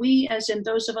that. We, as in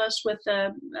those of us with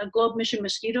the GLOBE Mission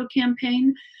Mosquito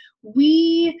campaign,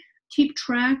 we keep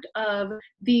track of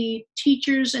the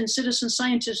teachers and citizen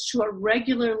scientists who are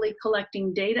regularly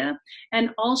collecting data, and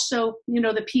also,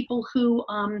 the people who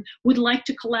would like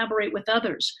to collaborate with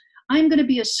others. I'm going to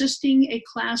be assisting a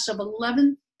class of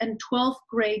 11th and 12th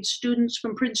grade students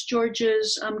from Prince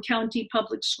George's County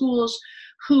Public Schools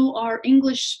who are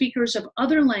English speakers of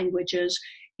other languages.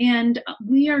 And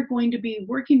we are going to be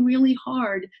working really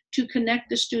hard to connect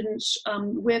the students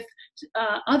with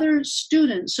other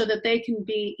students so that they can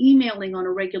be emailing on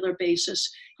a regular basis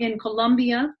in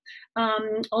Colombia,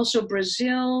 also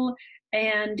Brazil,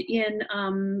 and in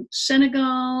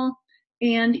Senegal,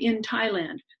 and in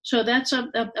Thailand. So that's a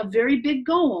very big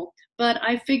goal. But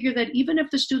I figure that even if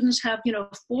the students have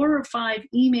 4 or 5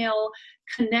 email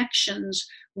connections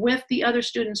with the other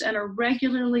students and are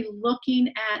regularly looking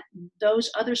at those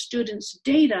other students'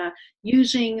 data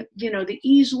using the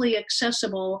easily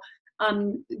accessible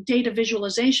data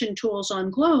visualization tools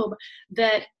on GLOBE,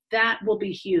 that will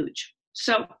be huge.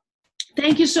 So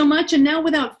thank you so much. And now,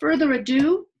 without further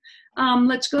ado,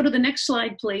 let's go to the next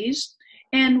slide, please.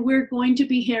 And we're going to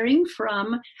be hearing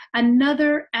from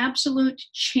another absolute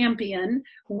champion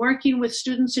working with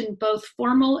students in both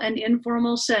formal and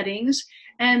informal settings.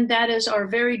 and that is our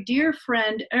very dear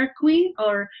friend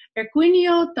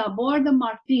Erquinio Taborda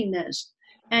Martinez,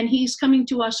 and he's coming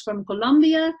to us from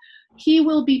Colombia. He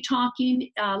will be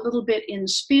talking a little bit in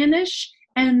Spanish,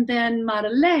 and then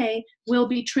Marley will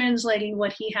be translating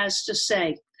what he has to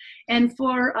say. And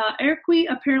for Erqui,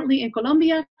 apparently in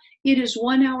Colombia, it is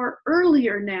 1 hour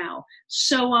earlier now.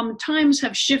 So times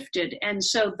have shifted, and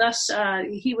so thus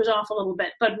he was off a little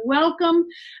bit. But welcome,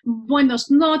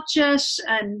 buenos noches,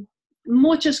 and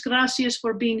muchas gracias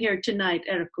for being here tonight,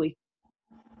 Erqui.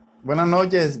 Buenas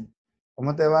noches,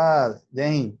 ¿cómo te va,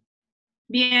 Jane?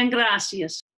 Bien,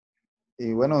 gracias.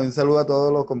 Y bueno, un saludo a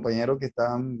todos los compañeros que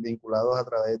están vinculados a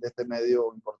través de este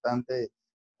medio importante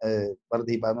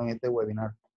participando en este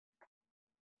webinar.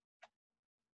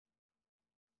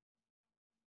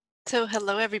 So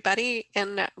hello everybody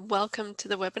and welcome to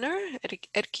the webinar.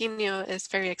 Erquinio is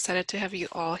very excited to have you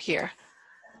all here.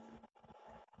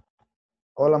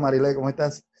 Hola Marile, ¿cómo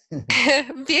estás?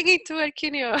 Bien, ¿y tú,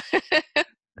 Erquinio?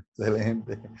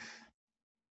 Excelente.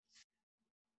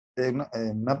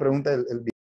 Una pregunta, el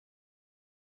video.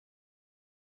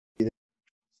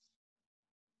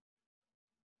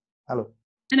 Aló.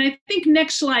 And I think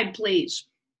next slide, please.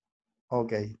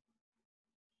 Ok.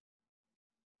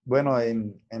 Bueno,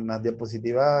 en las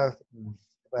diapositivas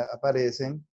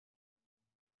aparecen,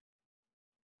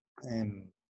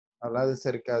 habla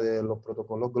acerca de los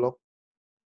protocolos GLOBE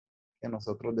que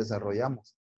nosotros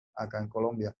desarrollamos acá en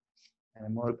Colombia.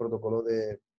 Tenemos el protocolo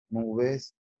de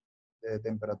nubes, de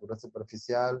temperatura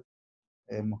superficial,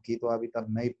 mosquito hábitat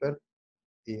maper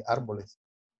y árboles.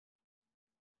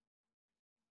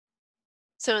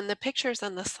 So in the pictures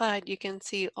on the slide, you can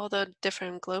see all the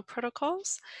different GLOBE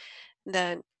protocols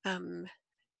that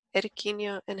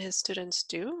Erquinio and his students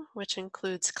do, which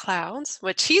includes clouds,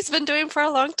 which he's been doing for a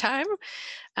long time,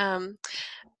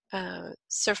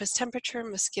 surface temperature,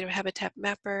 mosquito habitat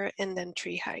mapper, and then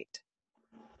tree height.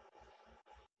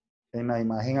 En la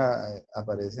imagen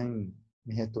aparecen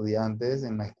mis estudiantes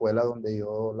en la escuela donde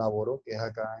yo laboro, que es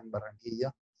acá en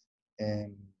Barranquilla.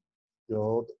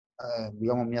 Yo,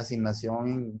 digamos, mi asignación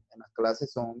en las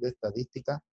clases son de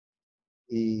estadística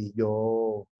y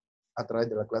yo a través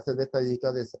de las clases de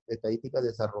estadística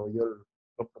desarrollo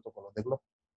los protocolos de GLOBE.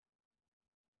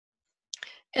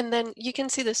 And then you can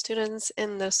see the students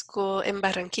in the school in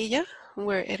Barranquilla,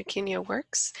 where Erquinio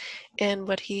works, and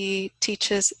what he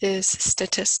teaches is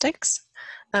statistics.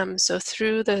 So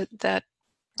through that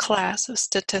class of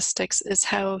statistics is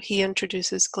how he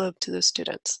introduces GLOBE to the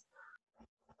students.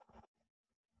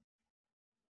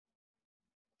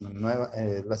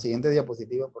 La siguiente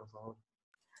diapositiva, por favor.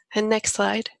 And next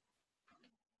slide.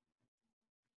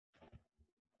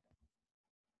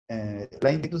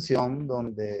 La institución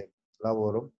donde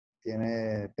laboro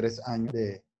tiene 3 años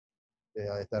de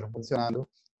estar funcionando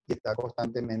y está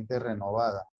constantemente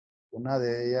renovada. Una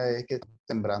de ellas es que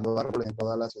sembrando árboles en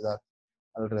toda la ciudad,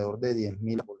 alrededor de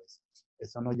 10.000 árboles.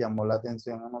 Eso nos llamó la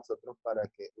atención a nosotros para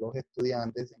que los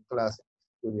estudiantes en clase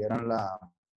tuvieran la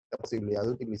posibilidad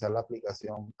de utilizar la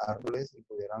aplicación Árboles y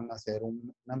pudieran hacer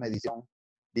una medición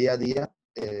día a día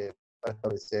para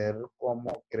establecer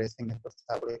cómo crecen estos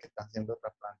árboles que están siendo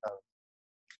trasplantados.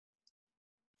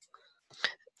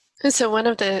 So one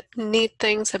of the neat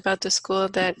things about the school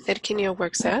that Erquinio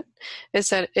works at is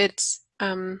that it's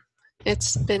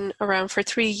been around for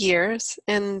 3 years,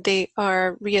 and they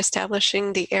are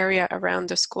reestablishing the area around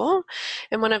the school.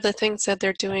 And one of the things that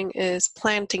they're doing is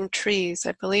planting trees.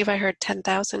 I believe I heard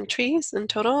 10,000 trees in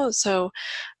total. So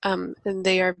and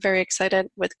they are very excited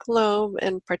with GLOBE,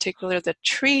 in particular the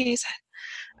trees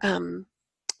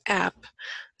app,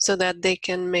 so that they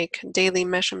can make daily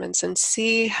measurements and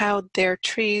see how their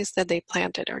trees that they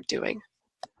planted are doing.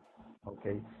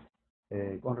 Okay.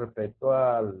 Con respecto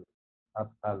al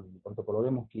protocolo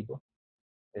de mosquito,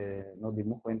 nos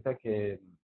dimos cuenta que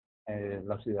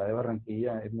la ciudad de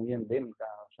Barranquilla es muy endémica,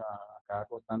 o sea, acá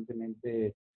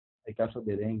constantemente hay casos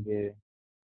de dengue,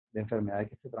 de enfermedades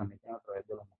que se transmiten a través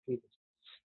de los mosquitos.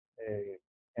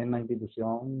 En la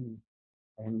institución,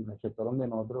 en el sector donde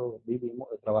nosotros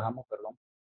trabajamos,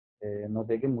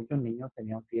 noté que muchos niños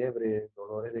tenían fiebre,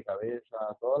 dolores de cabeza,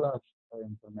 todas las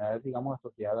enfermedades, digamos,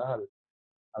 asociadas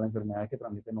a las enfermedades que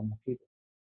transmiten los mosquitos.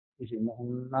 Hicimos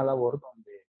una labor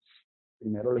donde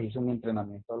primero les hice un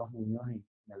entrenamiento a los niños en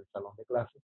el salón de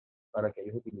clases para que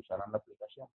ellos utilizaran la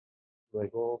aplicación.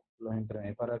 Luego los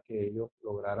entrené para que ellos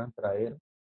lograran traer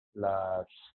las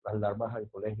larvas al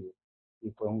colegio.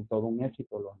 Y fue todo un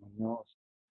éxito. Los niños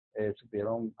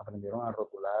aprendieron a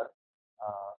rotular,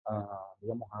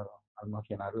 digamos, a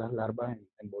almacenar las larvas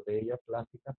en botellas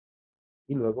plásticas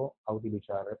y luego a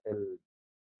utilizar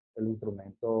el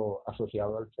instrumento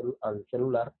asociado al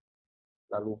celular,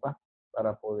 la lupa,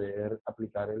 para poder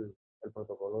aplicar el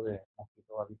protocolo de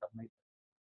mosquito habitat maker.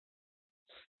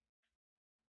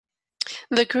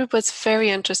 The group was very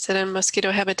interested in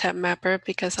mosquito habitat mapper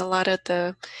because a lot of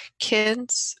the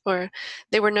kids, or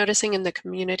they were noticing in the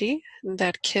community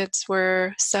that kids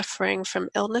were suffering from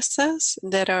illnesses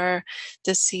that are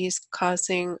disease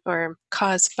causing or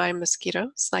caused by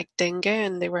mosquitoes like dengue,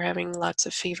 and they were having lots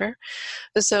of fever.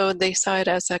 So they saw it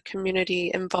as a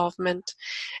community involvement.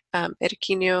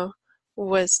 Erquino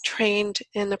was trained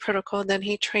in the protocol, then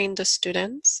he trained the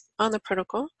students on the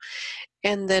protocol,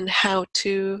 and then how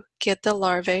to get the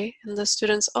larvae. And the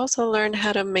students also learn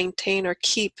how to maintain or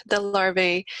keep the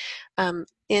larvae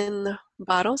in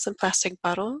bottles, in plastic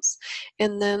bottles.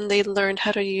 And then they learned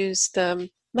how to use the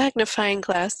magnifying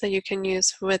glass that you can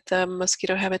use with the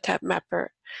mosquito habitat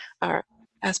mapper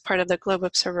as part of the Globe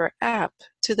Observer app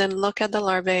to then look at the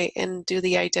larvae and do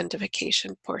the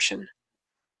identification portion.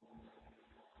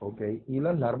 Ok, y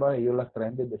las larvas ellos las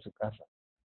traen desde su casa.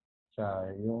 O sea,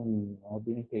 ellos no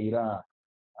tienen que ir a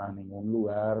ningún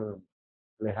lugar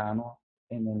lejano.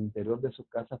 En el interior de sus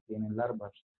casas tienen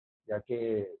larvas, ya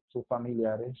que sus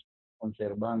familiares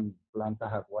conservan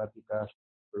plantas acuáticas,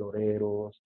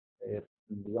 floreros,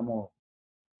 digamos,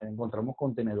 encontramos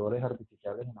contenedores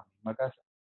artificiales en la misma casa.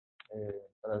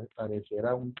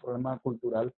 Pareciera un problema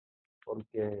cultural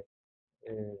porque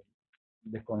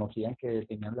desconocían que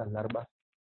tenían las larvas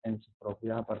en sus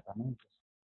propios apartamentos.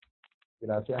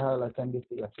 Gracias a esta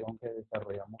investigación que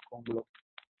desarrollamos con GLOBE,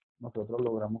 nosotros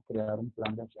logramos crear un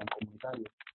plan de acción comunitario.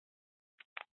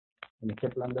 En este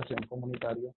plan de acción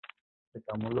comunitario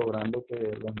estamos logrando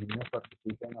que los niños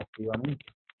participen activamente.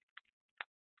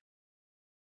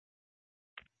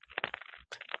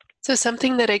 So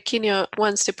something that Aquino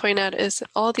wants to point out is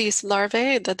all these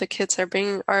larvae that the kids are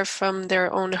bringing are from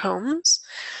their own homes.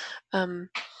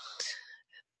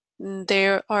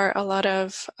 There are a lot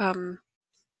of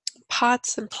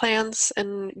pots and plants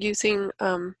and using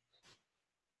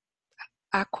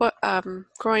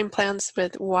growing plants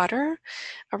with water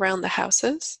around the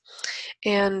houses.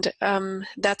 And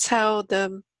that's how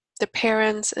the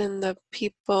parents and the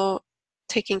people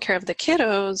taking care of the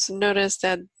kiddos noticed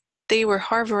that they were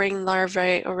harboring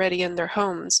larvae already in their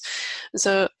homes.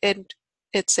 So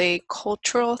it's a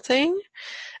cultural thing,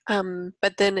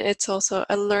 but then it's also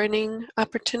a learning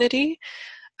opportunity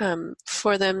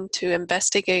for them to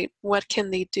investigate what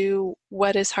can they do,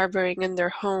 what is harboring in their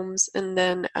homes, and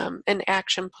then an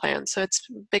action plan. So it's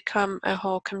become a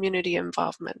whole community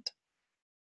involvement.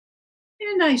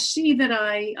 And I see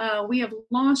that we have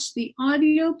lost the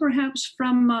audio perhaps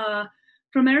from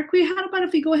Eric. How about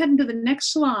if we go ahead and do the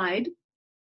next slide?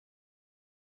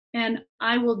 And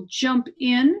I will jump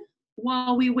in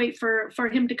while we wait for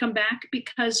him to come back,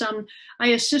 because I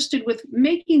assisted with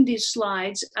making these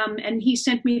slides and he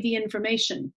sent me the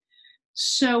information.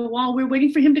 So while we're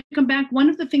waiting for him to come back, one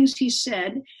of the things he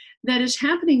said that is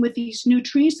happening with these new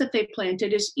trees that they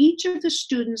planted is each of the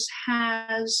students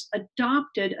has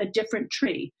adopted a different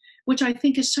tree, which I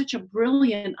think is such a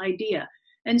brilliant idea.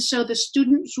 And so the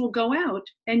students will go out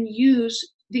and use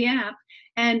the app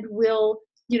and will,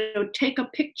 take a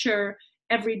picture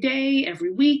every day,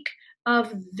 every week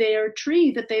of their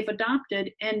tree that they've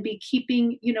adopted and be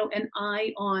keeping, an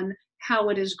eye on how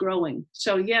it is growing.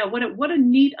 So yeah, what a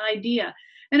neat idea.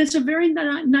 And it's a very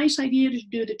nice idea to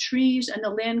do the trees and the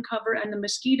land cover and the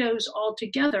mosquitoes all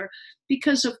together,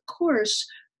 because of course,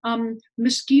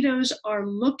 mosquitoes are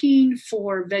looking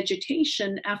for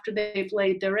vegetation after they've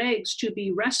laid their eggs to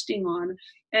be resting on.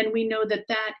 And we know that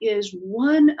that is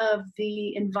one of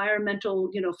the environmental,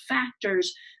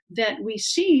 factors that we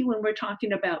see when we're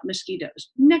talking about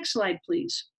mosquitoes. Next slide,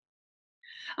 please.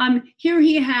 Here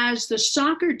he has the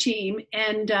soccer team,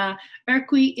 and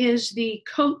Erqui is the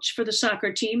coach for the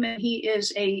soccer team, and he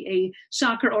is a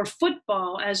soccer or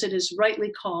football, as it is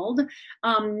rightly called,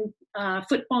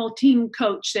 football team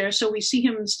coach there. So we see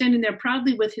him standing there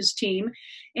proudly with his team,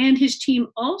 and his team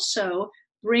also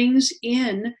brings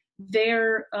in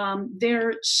their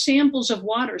samples of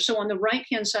water. So on the right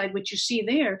hand side, what you see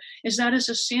there is that is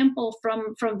a sample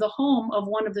from the home of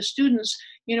one of the students,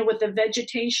 with the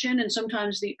vegetation and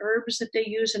sometimes the herbs that they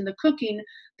use in the cooking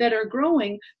that are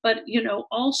growing. But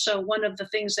also one of the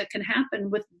things that can happen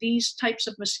with these types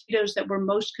of mosquitoes that we're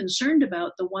most concerned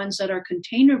about, the ones that are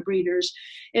container breeders,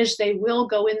 is they will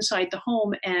go inside the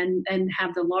home and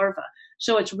have the larva.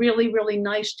 So it's really, really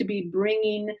nice to be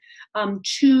bringing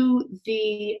to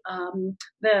the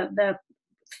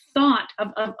thought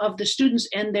of the students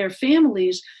and their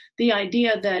families the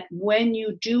idea that when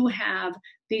you do have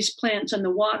these plants and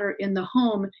the water in the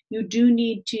home, you do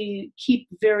need to keep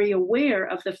very aware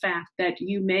of the fact that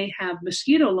you may have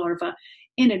mosquito larvae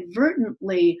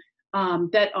inadvertently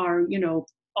that are,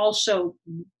 also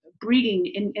breeding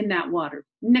in that water.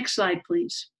 Next slide,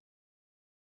 please.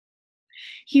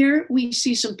 Here we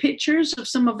see some pictures of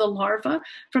some of the larvae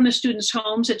from the students'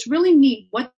 homes. It's really neat.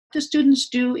 What the students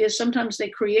do is sometimes they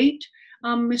create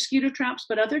mosquito traps,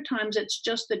 but other times it's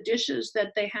just the dishes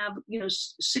that they have,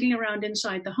 sitting around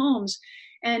inside the homes.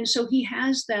 And so he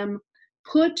has them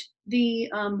put the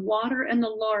water and the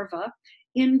larva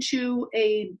into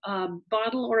a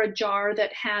bottle or a jar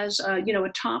that has, a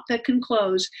top that can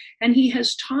close. And he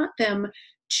has taught them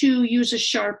to use a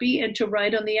Sharpie and to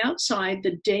write on the outside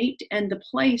the date and the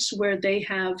place where they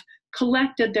have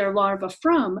collected their larva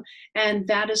from, and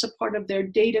that is a part of their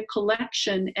data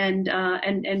collection and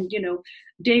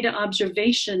data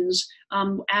observations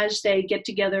as they get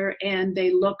together and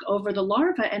they look over the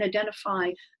larva and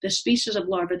identify the species of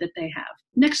larva that they have.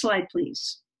 Next slide,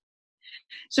 please.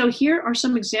 So here are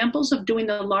some examples of doing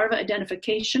the larva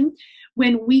identification.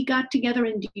 When we got together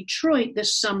in Detroit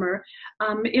this summer,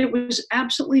 it was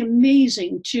absolutely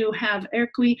amazing to have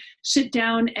Erkwi sit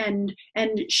down and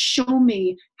show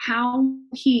me how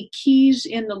he keys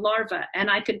in the larva. And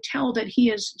I could tell that he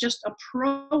is just a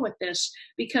pro at this,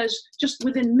 because just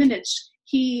within minutes,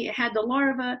 he had the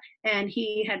larva and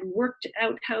he had worked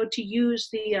out how to use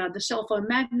the cell phone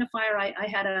magnifier. I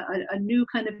had a new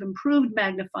kind of improved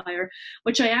magnifier,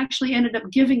 which I actually ended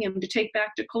up giving him to take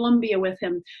back to Columbia with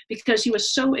him, because he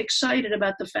was so excited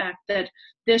about the fact that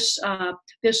this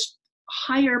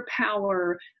higher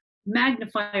power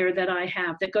magnifier that I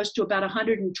have that goes to about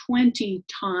 120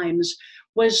 times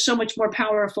was so much more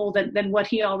powerful than what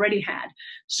he already had.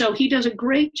 So he does a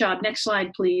great job, next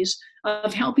slide please,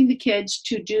 of helping the kids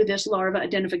to do this larva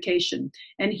identification.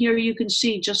 And here you can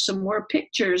see just some more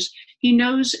pictures. He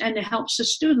knows and helps the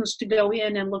students to go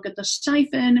in and look at the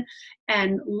siphon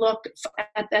and look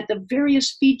at the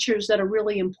various features that are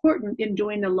really important in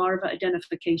doing the larva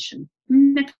identification.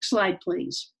 Next slide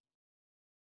please.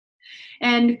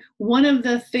 And one of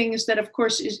the things that, of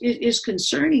course, is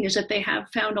concerning is that they have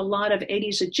found a lot of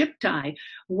Aedes aegypti,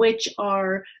 which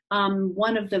are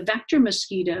one of the vector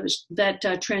mosquitoes that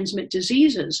transmit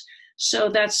diseases. So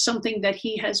that's something that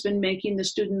he has been making the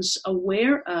students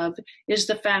aware of, is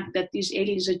the fact that these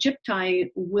Aedes aegypti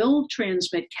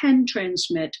can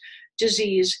transmit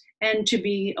disease, and to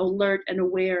be alert and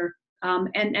aware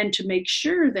and to make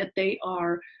sure that they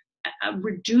are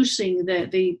reducing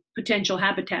the potential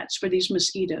habitats for these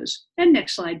mosquitoes. And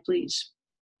next slide, please.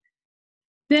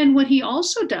 Then what he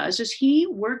also does is he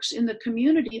works in the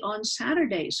community on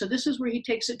Saturdays. So this is where he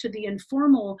takes it to the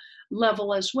informal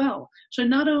level as well. So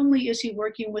not only is he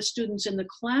working with students in the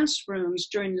classrooms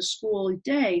during the school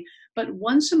day, but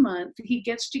once a month he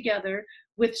gets together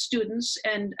with students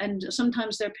and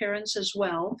sometimes their parents as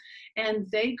well. And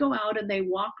they go out and they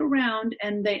walk around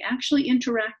and they actually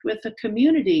interact with the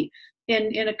community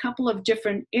in a couple of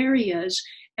different areas.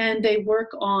 And they work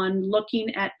on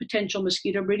looking at potential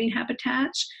mosquito breeding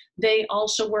habitats. They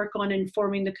also work on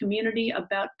informing the community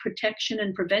about protection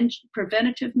and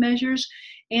preventative measures.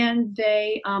 And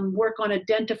they work on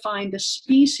identifying the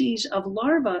species of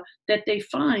larvae that they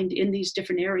find in these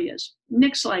different areas.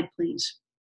 Next slide, please.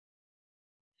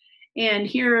 And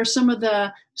here are some of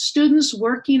the students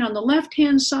working on the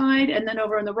left-hand side, and then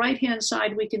over on the right-hand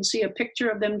side, we can see a picture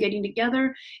of them getting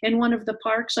together in one of the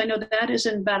parks. I know that is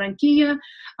in Barranquilla.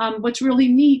 What's really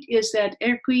neat is that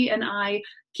Erkwi and I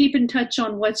keep in touch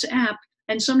on WhatsApp,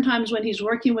 and sometimes when he's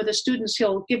working with the students,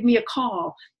 he'll give me a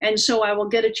call. And so I will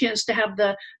get a chance to have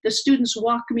the students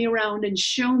walk me around and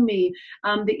show me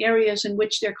the areas in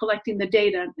which they're collecting the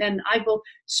data. And I will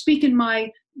speak in my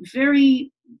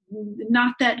very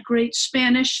not that great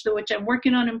Spanish, which I'm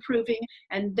working on improving,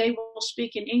 and they will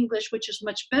speak in English, which is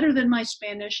much better than my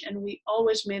Spanish, and we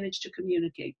always manage to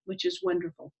communicate, which is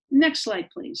wonderful. Next slide,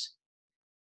 please.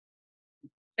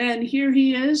 And here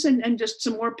he is, and just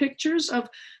some more pictures of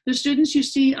the students. You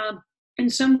see, in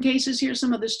some cases here,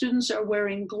 some of the students are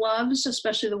wearing gloves,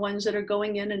 especially the ones that are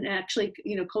going in and actually,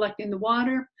 collecting the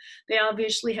water. They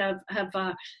obviously have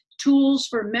tools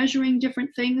for measuring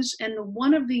different things. And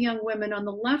one of the young women on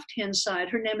the left-hand side,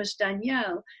 her name is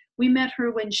Danielle. We met her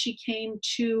when she came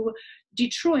to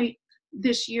Detroit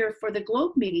this year for the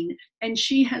GLOBE meeting, and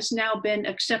she has now been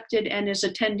accepted and is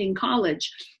attending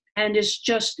college and is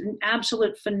just an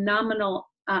absolute phenomenal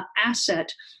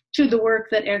asset to the work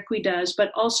that Erkwi does.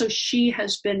 But also she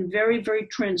has been very, very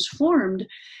transformed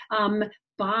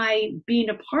by being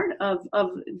a part of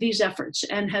these efforts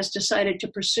and has decided to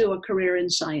pursue a career in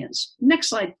science. Next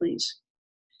slide, please.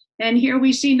 And here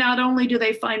we see not only do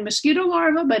they find mosquito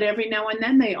larvae, but every now and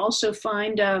then they also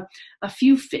find a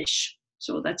few fish.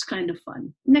 So that's kind of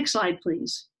fun. Next slide,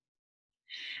 please.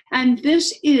 And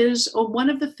this is one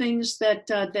of the things that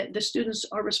the students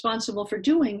are responsible for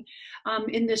doing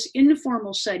in this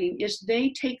informal setting is they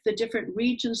take the different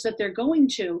regions that they're going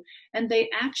to and they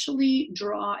actually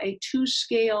draw a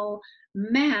 2-scale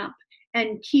map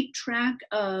and keep track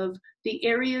of the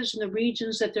areas and the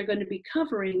regions that they're going to be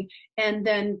covering, and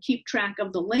then keep track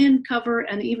of the land cover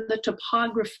and even the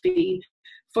topography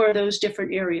for those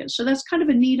different areas. So that's kind of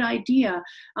a neat idea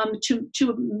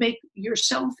to make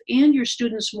yourself and your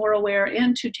students more aware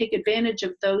and to take advantage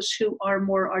of those who are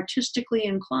more artistically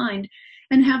inclined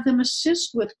and have them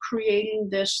assist with creating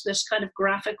this kind of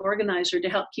graphic organizer to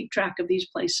help keep track of these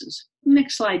places.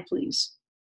 Next slide, please.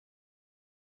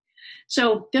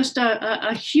 So just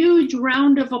a huge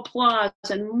round of applause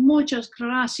and muchas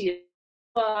gracias.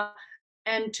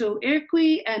 And to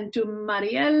Erqui and to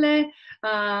Marielle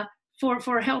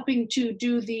for helping to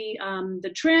do the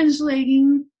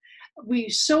translating. We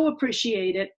so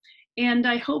appreciate it. And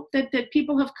I hope that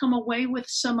people have come away with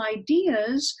some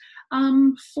ideas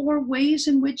for ways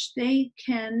in which they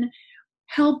can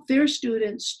help their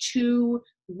students to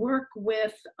work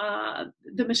with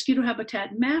the mosquito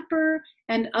habitat mapper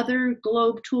and other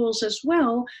GLOBE tools as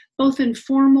well, both in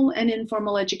formal and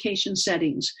informal education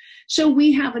settings. So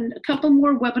we have a couple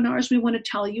more webinars we want to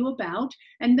tell you about,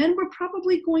 and then we're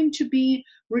probably going to be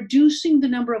reducing the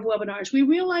number of webinars. We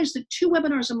realize that 2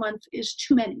 webinars a month is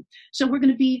too many. So we're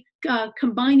going to be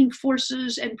combining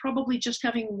forces and probably just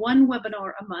having 1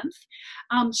 webinar a month.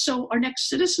 So our next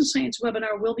citizen science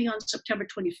webinar will be on September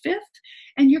 25th,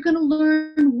 and you're going to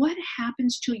learn what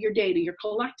happens to your data. You're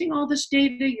collecting all this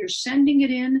data, you're sending it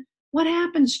in, what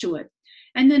happens to it?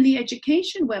 And then the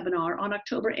education webinar on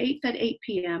October 8th at 8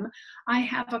 p.m., I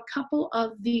have a couple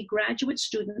of the graduate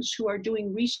students who are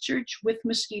doing research with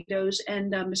mosquitoes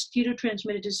and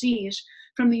mosquito-transmitted disease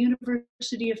from the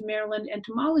University of Maryland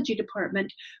Entomology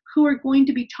Department who are going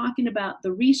to be talking about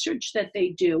the research that they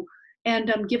do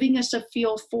and giving us a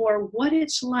feel for what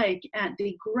it's like at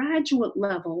the graduate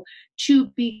level to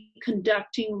be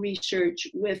conducting research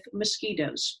with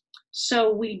mosquitoes.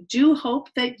 So we do hope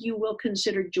that you will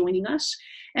consider joining us.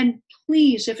 And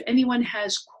please, if anyone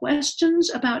has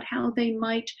questions about how they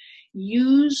might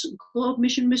use GLOBE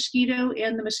Mission Mosquito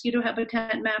and the Mosquito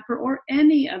Habitat Mapper or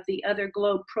any of the other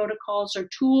GLOBE protocols or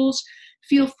tools,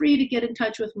 feel free to get in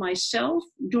touch with myself,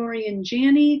 Dorian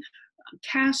Janney,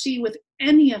 Cassie, with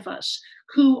any of us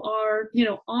who are,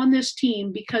 on this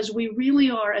team, because we really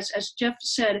are, as Jeff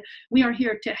said, we are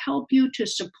here to help you, to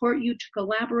support you, to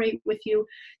collaborate with you.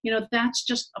 That's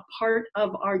just a part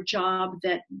of our job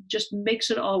that just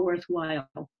makes it all worthwhile.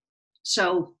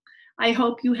 So I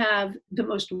hope you have the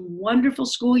most wonderful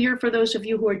school year for those of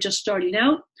you who are just starting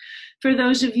out. For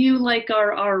those of you like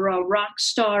our rock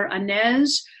star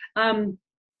Inez,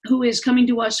 who is coming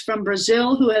to us from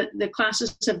Brazil, the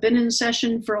classes have been in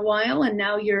session for a while, and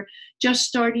now you're just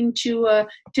starting to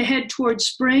head towards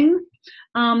spring.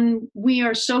 We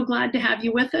are so glad to have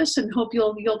you with us and hope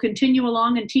you'll continue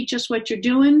along and teach us what you're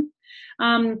doing.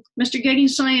 Mr. Getting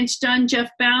Science Done,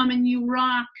 Jeff Bauman, you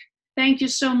rock. Thank you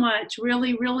so much.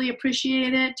 Really, really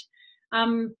appreciate it.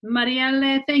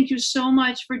 Marielle, thank you so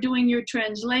much for doing your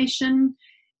translation.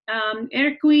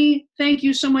 Erqui, thank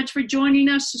you so much for joining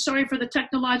us. Sorry for the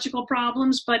technological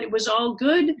problems, but it was all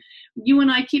good. You and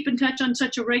I keep in touch on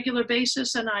such a regular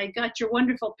basis, and I got your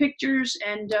wonderful pictures,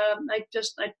 and I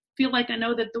feel like I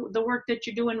know that the work that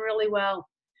you're doing really well.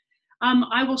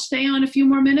 I will stay on a few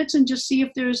more minutes and just see if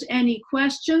there's any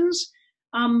questions,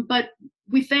 but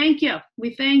we thank you.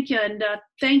 We thank you, and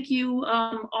thank you,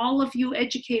 all of you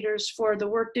educators, for the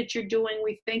work that you're doing.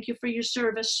 We thank you for your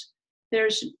service.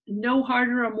 There's no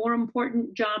harder or more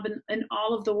important job in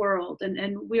all of the world.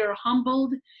 And we are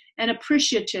humbled and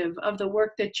appreciative of the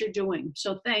work that you're doing.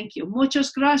 So thank you.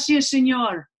 Muchas gracias,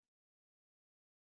 señor.